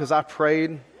proud because I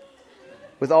prayed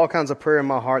with all kinds of prayer in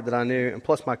my heart that I knew. And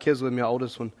plus my kids with me, my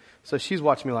oldest one. So she's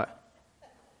watching me like.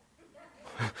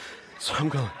 So I'm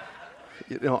going,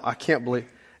 I can't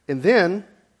believe. And then,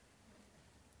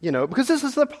 because this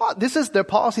is their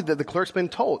policy that the clerk's been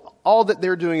told. All that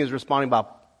they're doing is responding by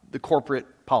the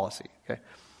corporate policy. Okay.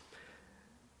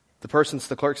 The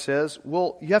clerk says,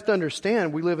 well, you have to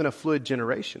understand we live in a fluid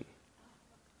generation.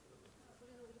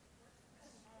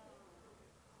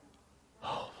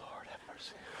 Oh, Lord have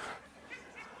mercy.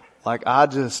 I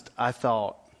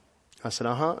said,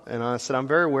 And I said, I'm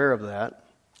very aware of that.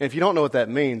 And if you don't know what that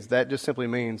means, that just simply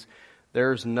means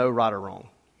there's no right or wrong.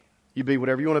 You be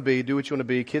whatever you want to be, do what you want to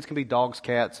be. Kids can be dogs,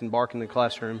 cats, and bark in the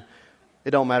classroom.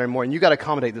 it don't matter anymore. And you got to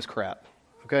accommodate this crap.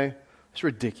 Okay? It's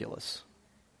ridiculous.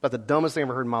 About the dumbest thing I've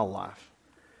ever heard in my life.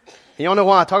 And y'all know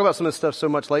why I talk about some of this stuff so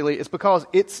much lately? It's because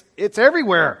it's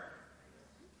everywhere.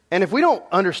 And if we don't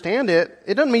understand it,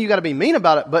 it doesn't mean you got to be mean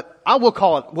about it, but I will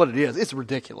call it what it is. It's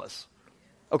ridiculous.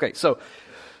 Okay, so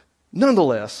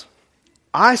nonetheless,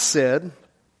 I said,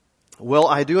 well,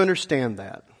 I do understand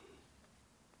that,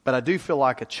 but I do feel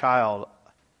like a child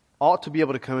ought to be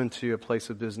able to come into a place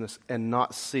of business and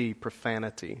not see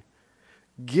profanity,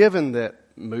 given that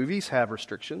movies have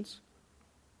restrictions.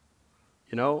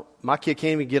 You know, my kid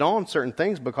can't even get on certain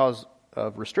things because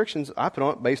of restrictions I put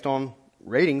on it based on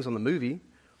ratings on the movie.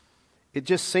 It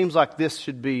just seems like this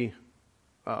shouldn't be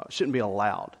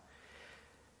allowed.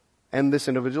 And this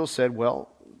individual said, well,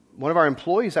 one of our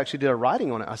employees actually did a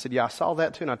writing on it. I said, yeah, I saw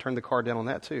that too, and I turned the car down on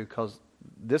that too, because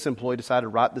this employee decided to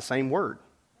write the same word.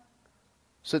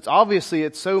 So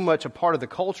it's so much a part of the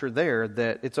culture there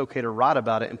that it's okay to write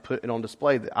about it and put it on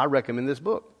display that I recommend this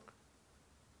book.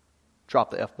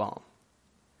 Drop the F-bomb.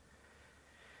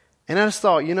 And I just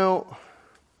thought,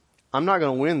 I'm not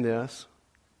going to win this.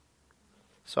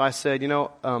 So I said,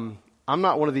 I'm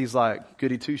not one of these like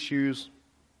goody two-shoes.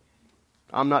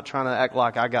 I'm not trying to act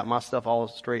like I got my stuff all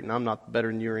straight and I'm not better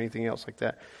than you or anything else like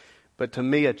that. But to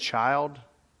me, a child,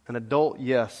 an adult,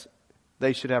 yes,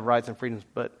 they should have rights and freedoms,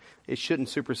 but it shouldn't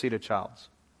supersede a child's.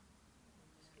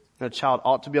 And a child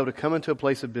ought to be able to come into a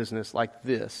place of business like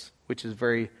this, which is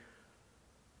very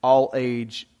all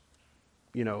age,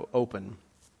 open,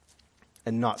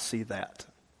 and not see that.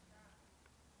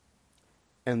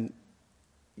 And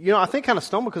I think kind of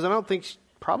stumbled because I don't think she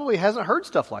probably hasn't heard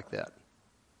stuff like that.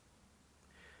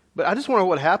 But I just wonder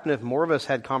what would happen if more of us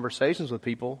had conversations with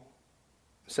people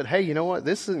and said, hey, you know what?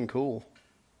 This isn't cool.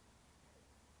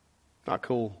 Not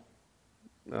cool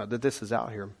that this is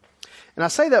out here. And I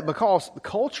say that because the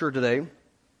culture today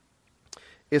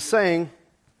is saying,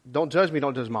 don't judge me,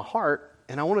 don't judge my heart.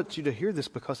 And I wanted you to hear this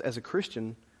because as a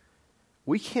Christian,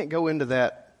 we can't go into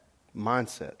that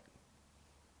mindset.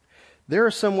 There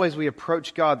are some ways we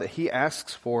approach God that He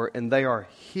asks for, and they are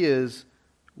His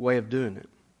way of doing it.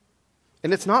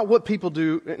 And it's not what people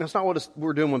do, and it's not what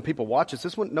we're doing when people watch us.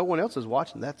 It's when no one else is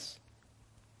watching. That's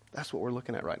what we're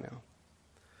looking at right now.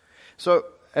 So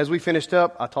as we finished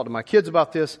up, I talked to my kids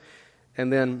about this,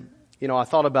 and then, I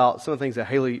thought about some of the things that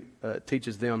Haley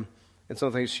teaches them and some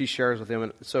of the things she shares with them.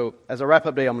 And so as I wrap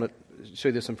up today, I'm going to show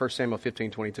you this in 1 Samuel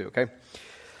 15:22, okay?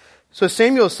 So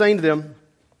Samuel is saying to them,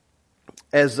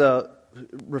 as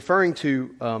referring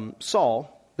to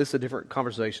Saul, this is a different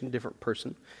conversation, different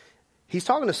person. He's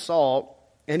talking to Saul,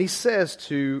 and he says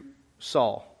to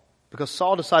Saul, because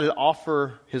Saul decided to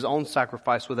offer his own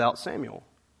sacrifice without Samuel.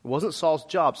 It wasn't Saul's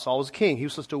job. Saul was king. He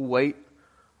was supposed to wait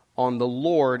on the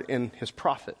Lord and his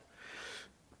prophet.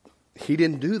 He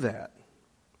didn't do that.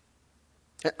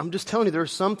 I'm just telling you, there are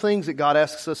some things that God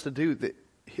asks us to do that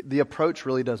the approach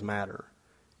really does matter.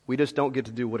 We just don't get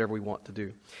to do whatever we want to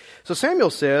do. So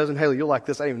Samuel says, and Haley, you'll like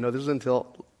this. I didn't even know this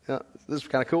until, this is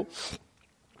kind of cool.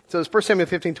 So it's 1 Samuel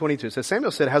 15:22. It says,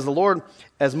 Samuel said, has the Lord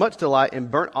as much delight in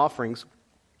burnt offerings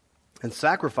and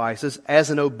sacrifices as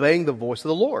in obeying the voice of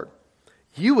the Lord?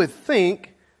 You would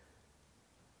think,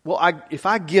 well, if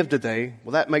I give today,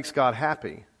 well, that makes God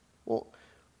happy. Well,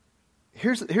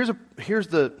 here's the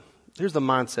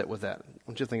mindset with that. I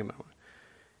want you to think about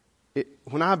it.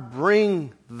 When I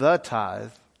bring the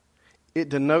tithe, it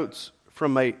denotes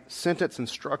from a sentence and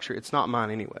structure, it's not mine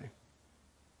anyway.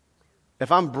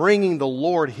 If I'm bringing the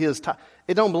Lord His tithe,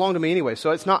 it don't belong to me anyway.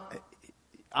 So it's not,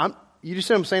 you just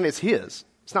see what I'm saying? It's His.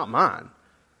 It's not mine.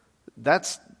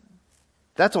 That's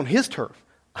on His turf.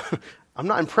 I'm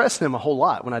not impressing Him a whole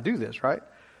lot when I do this, right?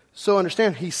 So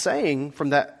understand, He's saying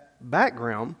from that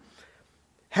background,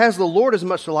 has the Lord as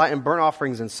much delight in burnt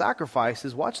offerings and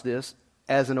sacrifices, watch this,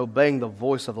 as in obeying the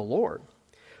voice of the Lord?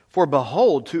 For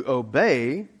behold, to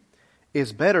obey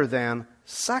is better than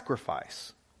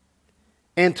sacrifice,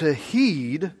 and to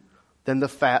heed than the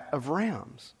fat of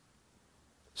rams.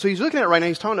 So he's looking at it right now,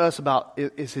 he's talking to us about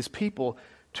is His people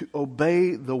to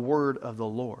obey the word of the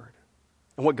Lord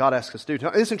and what God asks us to do.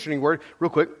 Now, this interesting word, real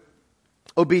quick,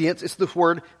 obedience, it's this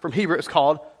word from Hebrew, it's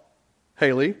called,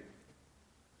 Haley,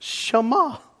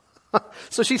 Shema.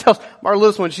 So she tells our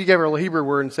littlest one, she gave her a Hebrew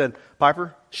word and said,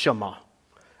 Piper, Shema.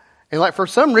 And for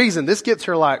some reason, this gets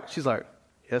her she's like,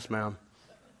 yes, ma'am.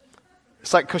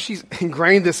 It's because she's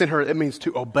ingrained this in her. It means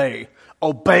to obey.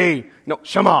 Obey. No,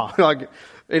 Shema.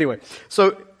 Anyway,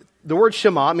 so the word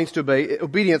Shema means to obey.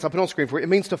 Obedience, I'll put it on screen for you. It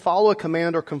means to follow a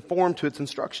command or conform to its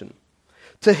instruction.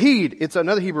 To heed, it's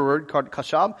another Hebrew word called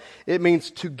kashab. It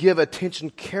means to give attention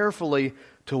carefully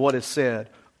to what is said.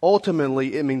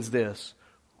 Ultimately, it means this: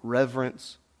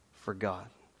 reverence for God.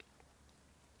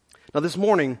 Now this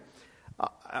morning,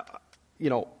 I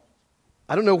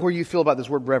don't know where you feel about this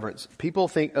word reverence. People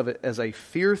think of it as a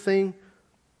fear thing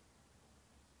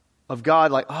of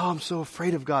God, like, oh, I'm so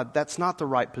afraid of God. That's not the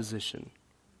right position.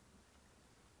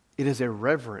 It is a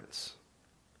reverence.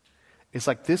 It's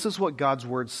like, this is what God's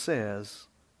word says,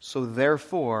 so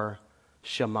therefore,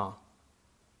 Shema.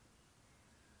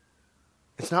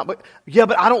 It's not, but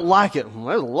I don't like it. Well,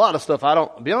 there's a lot of stuff I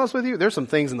don't, to be honest with you, there's some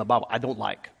things in the Bible I don't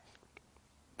like.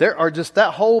 There are just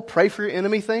that whole pray for your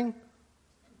enemy thing.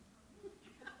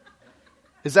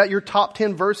 Is that your top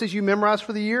 10 verses you memorized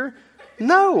for the year?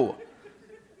 No.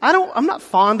 I'm not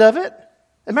fond of it. As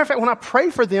a matter of fact, when I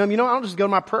pray for them, I don't just go to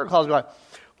my prayer closet and be like,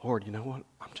 Lord, you know what?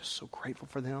 I'm just so grateful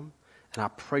for them. And I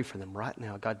pray for them right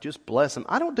now. God, just bless them.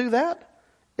 I don't do that.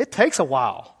 It takes a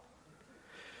while.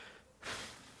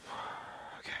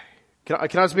 Okay.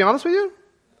 Can I just be honest with you?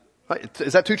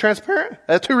 Is that too transparent? Is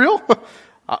that too real?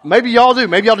 Maybe y'all do.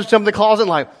 Maybe y'all just jump in the closet and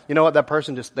like, you know what? That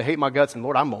person they hate my guts. And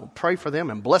Lord, I'm going to pray for them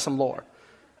and bless them, Lord.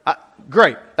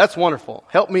 Great. That's wonderful.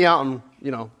 Help me out and,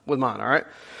 with mine. All right.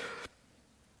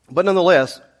 But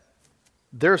nonetheless,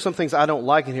 there are some things I don't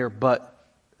like in here, but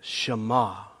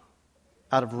Shema.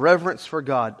 Out of reverence for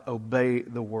God, obey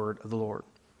the word of the Lord.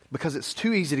 Because it's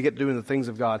too easy to get doing the things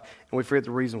of God, and we forget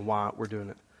the reason why we're doing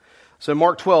it. So in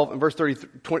Mark 12, in verse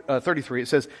 33, it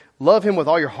says, love him with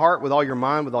all your heart, with all your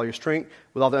mind, with all your strength,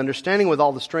 with all the understanding, with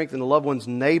all the strength, and to love one's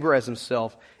neighbor as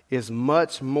himself is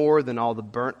much more than all the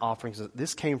burnt offerings.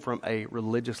 This came from a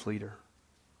religious leader.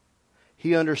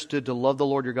 He understood to love the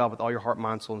Lord your God with all your heart,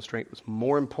 mind, soul, and strength was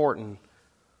more important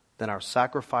than our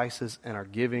sacrifices and our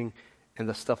giving and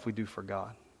the stuff we do for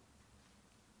God.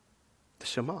 The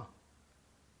Shema.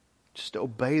 Just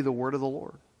obey the word of the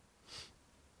Lord.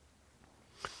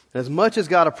 And as much as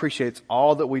God appreciates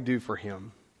all that we do for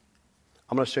him,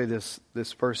 I'm going to show you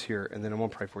this verse here, and then I'm going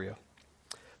to pray for you.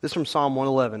 This is from Psalm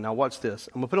 111. Now watch this.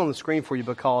 I'm going to put it on the screen for you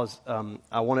because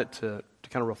I want it to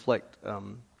kind of reflect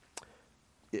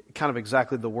kind of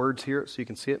exactly the words here so you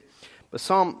can see it. But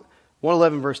Psalm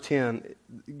 111 verse 10,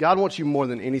 God wants you more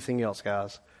than anything else,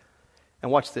 guys.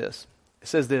 And watch this. It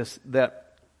says this,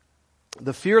 that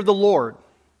the fear of the Lord,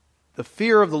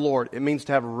 it means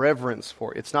to have reverence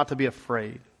for it. It's not to be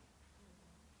afraid.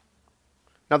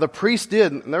 Now the priests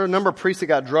did, and there are a number of priests that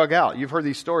got drug out. You've heard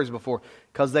these stories before,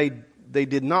 because they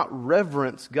did not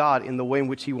reverence God in the way in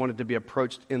which he wanted to be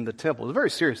approached in the temple. It's a very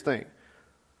serious thing.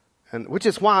 And which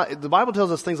is why the Bible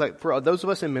tells us things like, for those of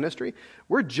us in ministry,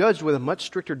 we're judged with a much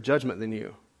stricter judgment than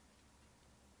you.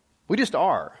 We just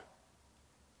are.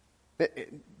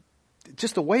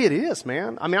 Just the way it is,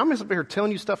 man. I mean, I'm just up here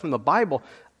telling you stuff from the Bible.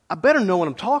 I better know what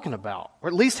I'm talking about, or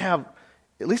at least have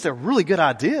a really good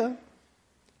idea.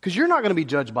 Because you're not going to be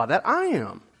judged by that. I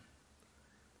am.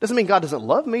 Doesn't mean God doesn't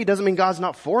love me. Doesn't mean God's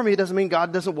not for me. It doesn't mean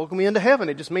God doesn't welcome me into heaven.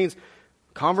 It just means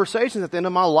conversations at the end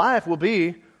of my life will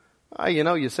be,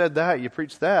 you said that, you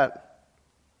preached that.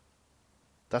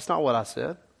 That's not what I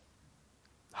said.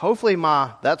 Hopefully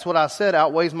my that's what I said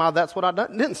outweighs my that's what I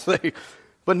didn't say.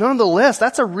 But nonetheless,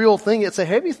 that's a real thing. It's a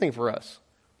heavy thing for us.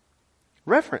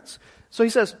 Reverence. So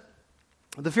he says,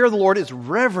 the fear of the Lord is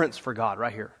reverence for God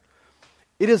right here.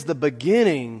 It is the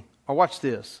beginning, or watch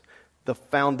this, the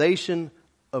foundation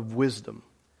of wisdom.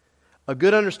 A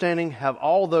good understanding have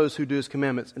all those who do his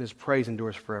commandments, and his praise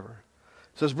endures forever.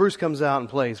 So as Bruce comes out and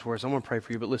plays for us, I'm going to pray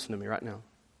for you, but listen to me right now.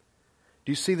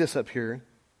 Do you see this up here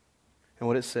and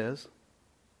what it says?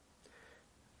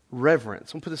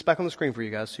 Reverence. I'm going to put this back on the screen for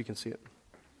you guys so you can see it.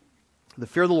 The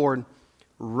fear of the Lord,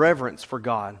 reverence for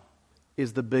God,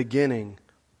 is the beginning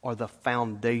or the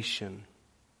foundation.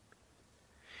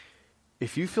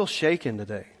 If you feel shaken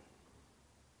today,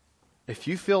 if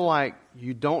you feel like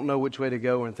you don't know which way to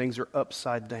go and things are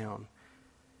upside down,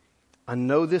 I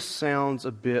know this sounds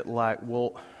a bit like,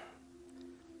 well,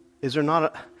 is there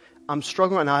not I'm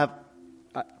struggling right now. I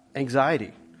have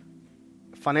anxiety,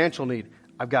 financial need.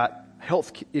 I've got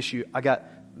health issue. I got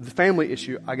the family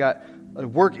issue. I got a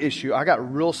work issue. I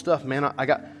got real stuff, man.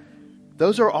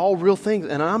 Those are all real things.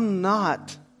 And I'm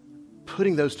not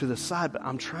putting those to the side, but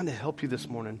I'm trying to help you this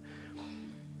morning.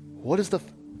 When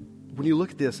you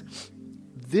look at this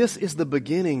is the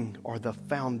beginning or the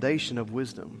foundation of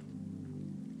wisdom.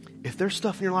 If there's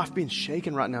stuff in your life being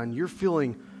shaken right now and you're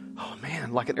feeling, oh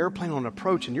man, like an airplane on an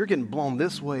approach and you're getting blown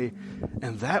this way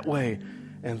and that way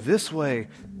and this way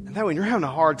and that way and you're having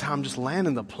a hard time just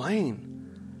landing the plane,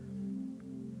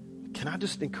 can I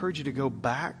just encourage you to go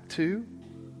back to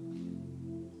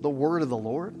the word of the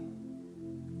Lord?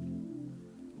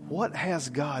 What has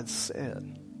God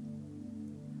said?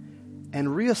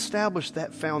 and reestablish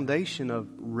that foundation of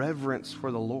reverence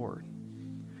for the Lord,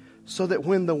 so that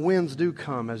when the winds do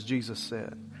come, as Jesus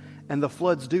said, and the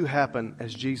floods do happen,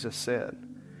 as Jesus said,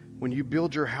 when you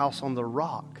build your house on the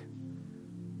rock,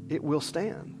 it will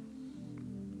stand.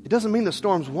 It doesn't mean the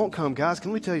storms won't come, guys.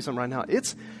 Can we tell you something right now?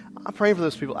 I'm praying for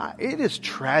those people. It is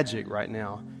tragic right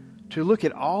now to look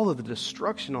at all of the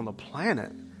destruction on the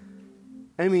planet.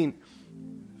 I mean,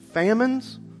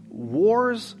 famines,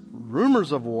 wars,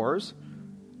 rumors of wars,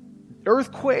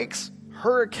 earthquakes,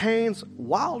 hurricanes,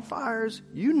 wildfires,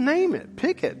 you name it,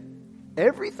 pick it.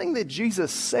 Everything that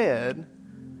Jesus said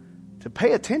to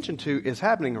pay attention to is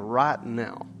happening right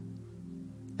now.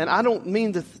 And I don't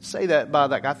mean to say that by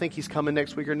like I think he's coming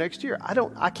next week or next year.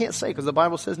 I can't say, because the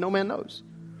Bible says no man knows.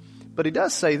 But he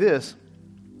does say this: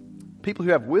 people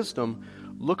who have wisdom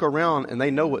look around and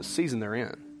they know what season they're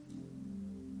in.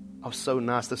 I was so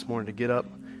nice this morning to get up.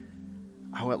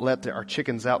 I let our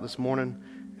chickens out this morning.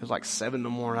 It was like 7 in the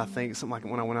morning, I think. Something like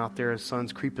when I went out there, the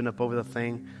sun's creeping up over the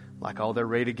thing. Like, oh, they're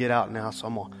ready to get out now. So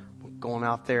I'm going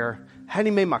out there. Hadn't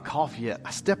even made my coffee yet.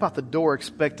 I step out the door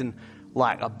expecting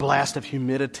like a blast of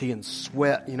humidity and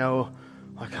sweat, you know.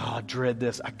 Like, oh, I dread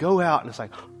this. I go out and it's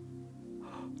like,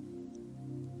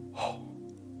 oh,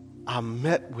 I'm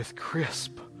met with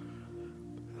crisp,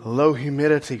 low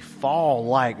humidity,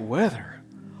 fall-like weather.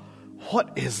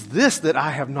 What is this that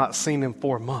I have not seen in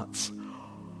 4 months?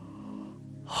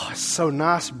 Oh, it's so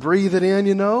nice. Breathe it in,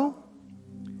 you know.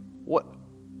 What?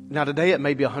 Now today it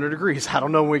may be 100 degrees. I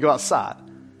don't know when we go outside.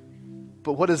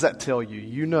 But what does that tell you?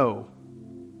 You know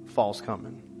fall's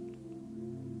coming.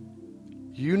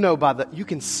 You know you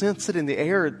can sense it in the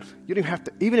air. You don't even have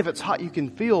to, even if it's hot, you can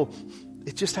feel,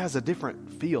 it just has a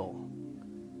different feel.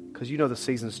 Because you know the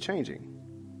season's changing.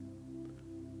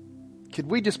 Could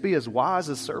we just be as wise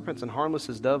as serpents and harmless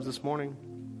as doves this morning?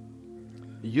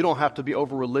 You don't have to be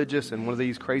over religious and one of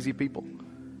these crazy people,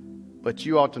 but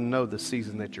you ought to know the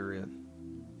season that you're in.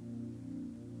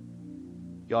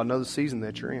 You ought to know the season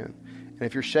that you're in. And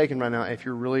if you're shaking right now, if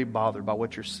you're really bothered by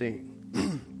what you're seeing,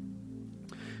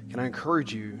 can I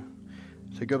encourage you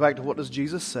to go back to what does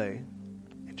Jesus say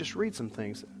and just read some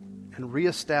things and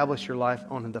reestablish your life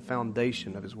on the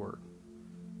foundation of His Word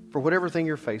for whatever thing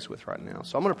you're faced with right now.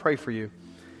 So I'm going to pray for you,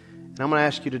 and I'm going to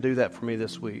ask you to do that for me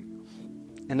this week.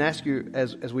 And ask you,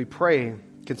 as we pray,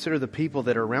 consider the people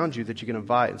that are around you that you can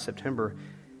invite in September.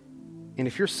 And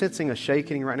if you're sensing a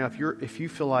shaking right now, if you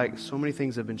feel like so many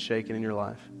things have been shaken in your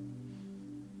life,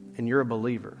 and you're a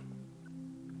believer,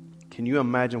 can you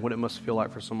imagine what it must feel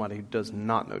like for somebody who does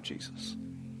not know Jesus?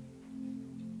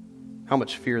 How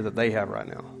much fear that they have right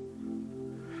now.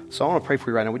 So I want to pray for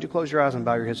you right now. Would you close your eyes and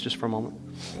bow your heads just for a moment?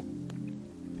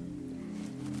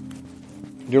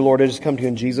 Dear Lord, I just come to you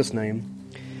in Jesus' name.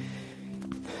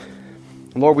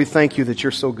 Lord, we thank you that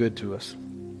you're so good to us.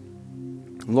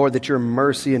 Lord, that your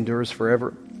mercy endures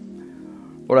forever.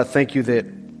 Lord, I thank you that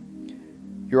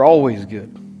you're always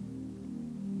good.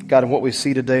 God, and what we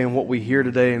see today and what we hear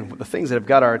today and the things that have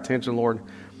got our attention, Lord,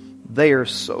 they are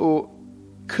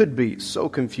could be so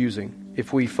confusing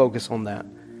if we focus on that.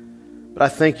 But I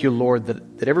thank you, Lord,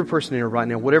 that every person here right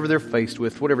now, whatever they're faced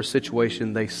with, whatever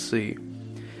situation they see,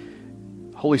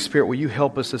 Holy Spirit, will you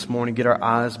help us this morning get our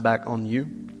eyes back on you?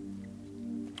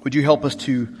 Would you help us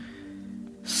to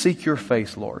seek your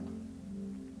face, Lord,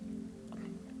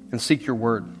 and seek your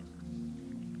word?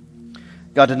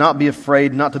 God, to not be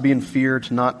afraid, not to be in fear,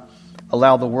 to not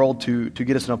allow the world to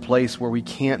get us in a place where we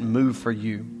can't move for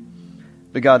you.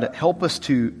 But God, help us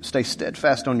to stay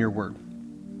steadfast on your word.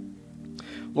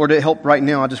 Lord, to help right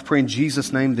now, I just pray in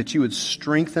Jesus' name that you would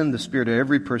strengthen the spirit of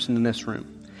every person in this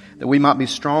room, that we might be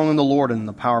strong in the Lord and in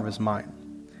the power of His might.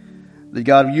 That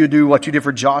God, you do what you did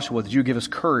for Joshua, that you give us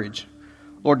courage,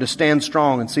 Lord, to stand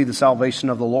strong and see the salvation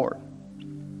of the Lord.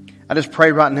 I just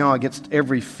pray right now against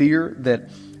every fear that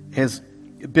has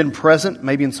been present,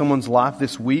 maybe in someone's life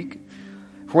this week.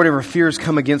 For whatever fears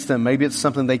come against them, maybe it's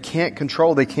something they can't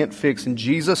control, they can't fix. In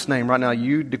Jesus' name, right now,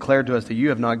 you declare to us that you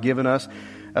have not given us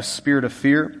a spirit of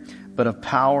fear, but of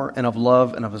power and of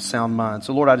love and of a sound mind.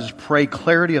 So, Lord, I just pray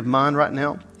clarity of mind right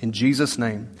now in Jesus'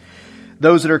 name.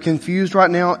 Those that are confused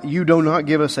right now, you do not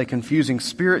give us a confusing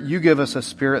spirit. You give us a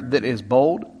spirit that is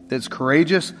bold, that's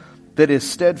courageous, that is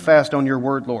steadfast on your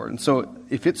word, Lord. And so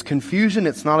if it's confusion,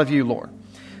 it's not of you, Lord.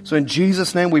 So in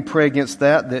Jesus' name, we pray against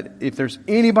that if there's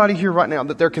anybody here right now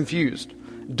that they're confused,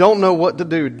 don't know what to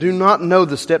do not know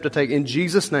the step to take, in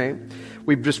Jesus' name,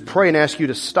 we just pray and ask you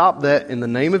to stop that in the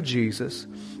name of Jesus,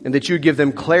 and that you give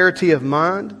them clarity of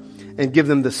mind and give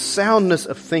them the soundness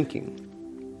of thinking.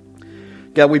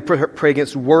 God, we pray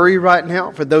against worry right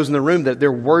now for those in the room that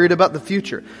they're worried about the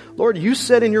future. Lord, you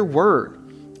said in your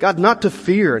word, God, not to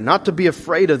fear, not to be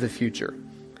afraid of the future.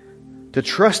 To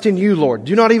trust in you, Lord.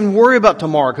 Do not even worry about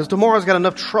tomorrow, because tomorrow's got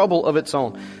enough trouble of its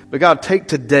own. But God, take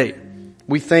today.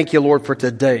 We thank you, Lord, for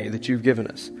today that you've given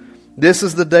us. This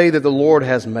is the day that the Lord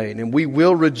has made, and we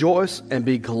will rejoice and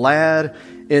be glad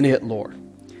in it, Lord.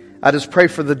 I just pray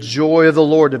for the joy of the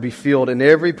Lord to be filled in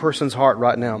every person's heart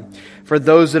right now. For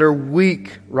those that are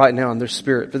weak right now in their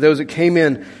spirit. For those that came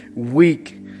in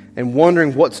weak and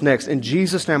wondering what's next. In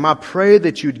Jesus' name, I pray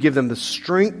that you'd give them the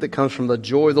strength that comes from the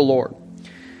joy of the Lord.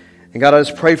 And God, I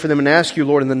just pray for them and ask you,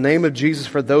 Lord, in the name of Jesus,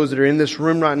 for those that are in this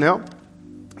room right now,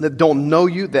 that don't know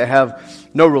you, that have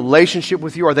no relationship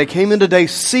with you, or they came in today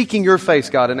seeking your face,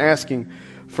 God, and asking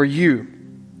for you,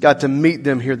 God, to meet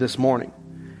them here this morning.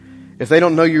 If they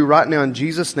don't know you right now, in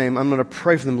Jesus' name, I'm going to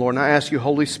pray for them, Lord, and I ask you,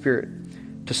 Holy Spirit,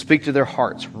 to speak to their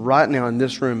hearts right now in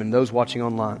this room and those watching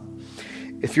online.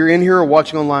 If you're in here or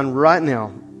watching online right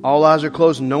now, all eyes are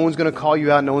closed, no one's going to call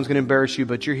you out, no one's going to embarrass you,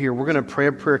 but you're here. We're going to pray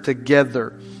a prayer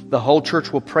together. The whole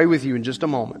church will pray with you in just a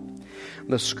moment.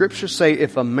 The scriptures say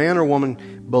if a man or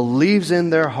woman believes in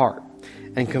their heart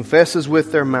and confesses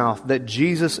with their mouth that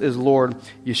Jesus is Lord,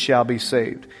 you shall be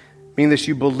saved. Meaning that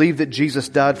you believe that Jesus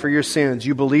died for your sins.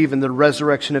 You believe in the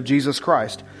resurrection of Jesus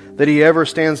Christ. That He ever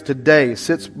stands today,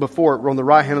 sits before on the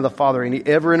right hand of the Father, and He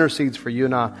ever intercedes for you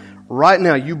and I. Right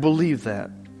now, you believe that.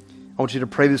 I want you to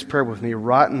pray this prayer with me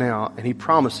right now, and He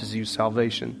promises you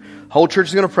salvation. Whole church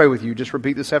is going to pray with you. Just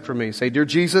repeat this after me. Say, Dear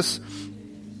Jesus,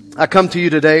 I come to you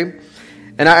today,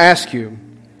 and I ask you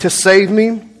to save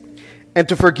me and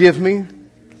to forgive me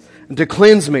and to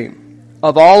cleanse me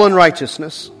of all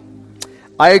unrighteousness.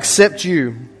 I accept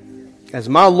you as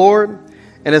my Lord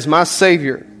and as my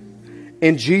Savior.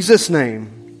 In Jesus'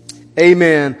 name,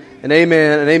 amen and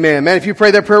amen and amen. Man, if you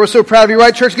prayed that prayer, we're so proud of you,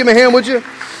 right, church? Give me a hand, would you?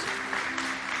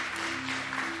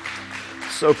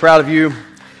 So proud of you.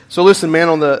 So listen, man,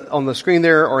 on the screen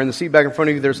there or in the seat back in front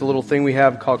of you, there's a little thing we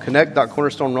have called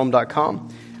connect.cornerstonerome.com.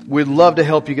 We'd love to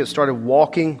help you get started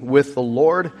walking with the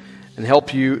Lord and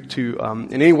help you to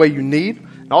in any way you need.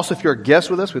 And also, if you're a guest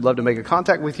with us, we'd love to make a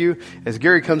contact with you. As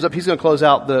Gary comes up, he's going to close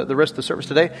out the rest of the service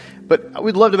today. But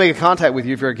we'd love to make a contact with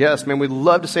you if you're a guest. Man, we'd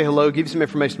love to say hello, give you some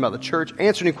information about the church,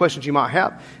 answer any questions you might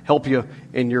have, help you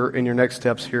in your next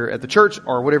steps here at the church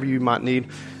or whatever you might need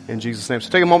in Jesus' name. So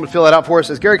take a moment to fill that out for us.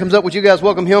 As Gary comes up, would you guys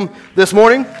welcome him this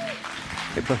morning?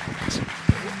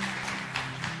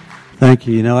 Thank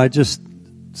you. You know,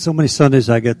 so many Sundays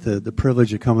I get the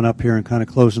privilege of coming up here and kind of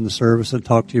closing the service and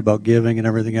talk to you about giving and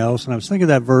everything else. And I was thinking of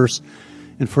that verse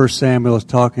in 1 Samuel is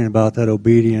talking about that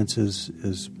obedience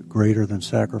is greater than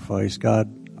sacrifice.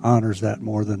 God honors that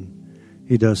more than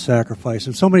He does sacrifice.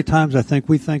 And so many times I think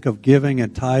we think of giving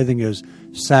and tithing as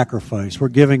sacrifice. We're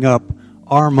giving up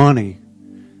our money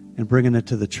and bringing it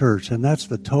to the church. And that's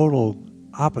the total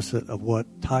opposite of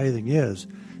what tithing is.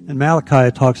 And Malachi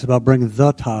it talks about bringing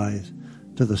the tithe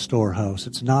to the storehouse.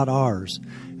 It's not ours.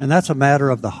 And that's a matter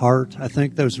of the heart. I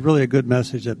think that was really a good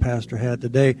message that Pastor had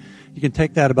today. You can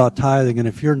take that about tithing, and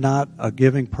if you're not a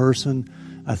giving person,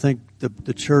 I think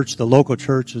the church, the local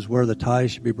church is where the tithe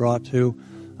should be brought to.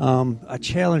 I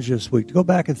challenge you this week to go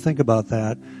back and think about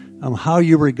that, how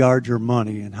you regard your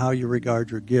money and how you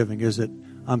regard your giving. Is it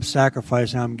I'm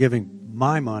sacrificing, I'm giving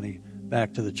my money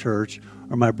back to the church,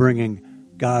 or am I bringing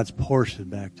God's portion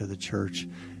back to the church?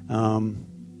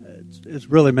 It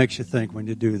really makes you think when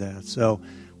you do that. So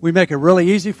we make it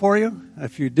really easy for you.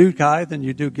 If you do tithe and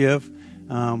you do give,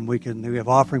 we have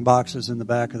offering boxes in the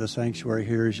back of the sanctuary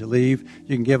here as you leave.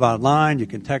 You can give online. You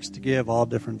can text to give, all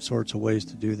different sorts of ways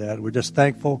to do that. We're just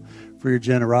thankful for your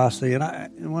generosity.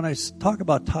 And when I talk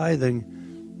about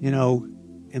tithing, you know,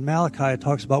 in Malachi it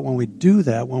talks about when we do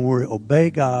that, when we obey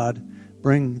God,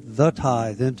 bring the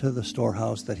tithe into the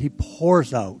storehouse, that He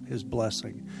pours out His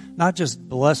blessing. Not just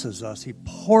blesses us, He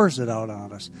pours it out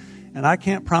on us. And I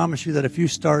can't promise you that if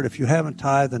you haven't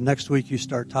tithed, and next week you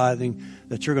start tithing,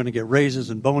 that you're going to get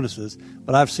raises and bonuses.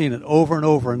 But I've seen it over and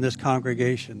over in this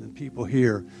congregation and people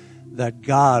here, that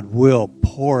God will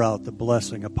pour out the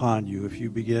blessing upon you if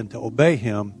you begin to obey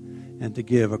Him and to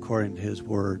give according to His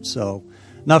word. So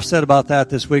enough said about that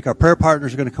this week. Our prayer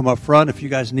partners are going to come up front. If you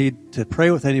guys need to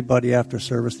pray with anybody after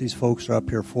service, these folks are up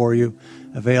here for you,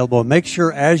 available. And make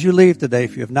sure as you leave today,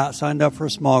 if you have not signed up for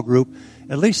a small group,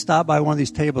 at least stop by one of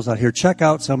these tables out here. Check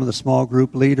out some of the small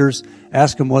group leaders.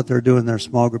 Ask them what they're doing in their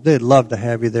small group. They'd love to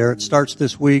have you there. It starts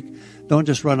this week. Don't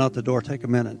just run out the door. Take a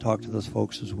minute and talk to those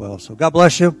folks as well. So God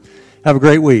bless you. Have a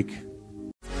great week.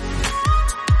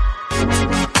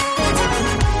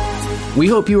 We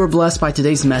hope you were blessed by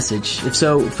today's message. If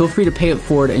so, feel free to pay it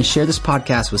forward and share this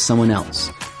podcast with someone else.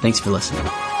 Thanks for listening.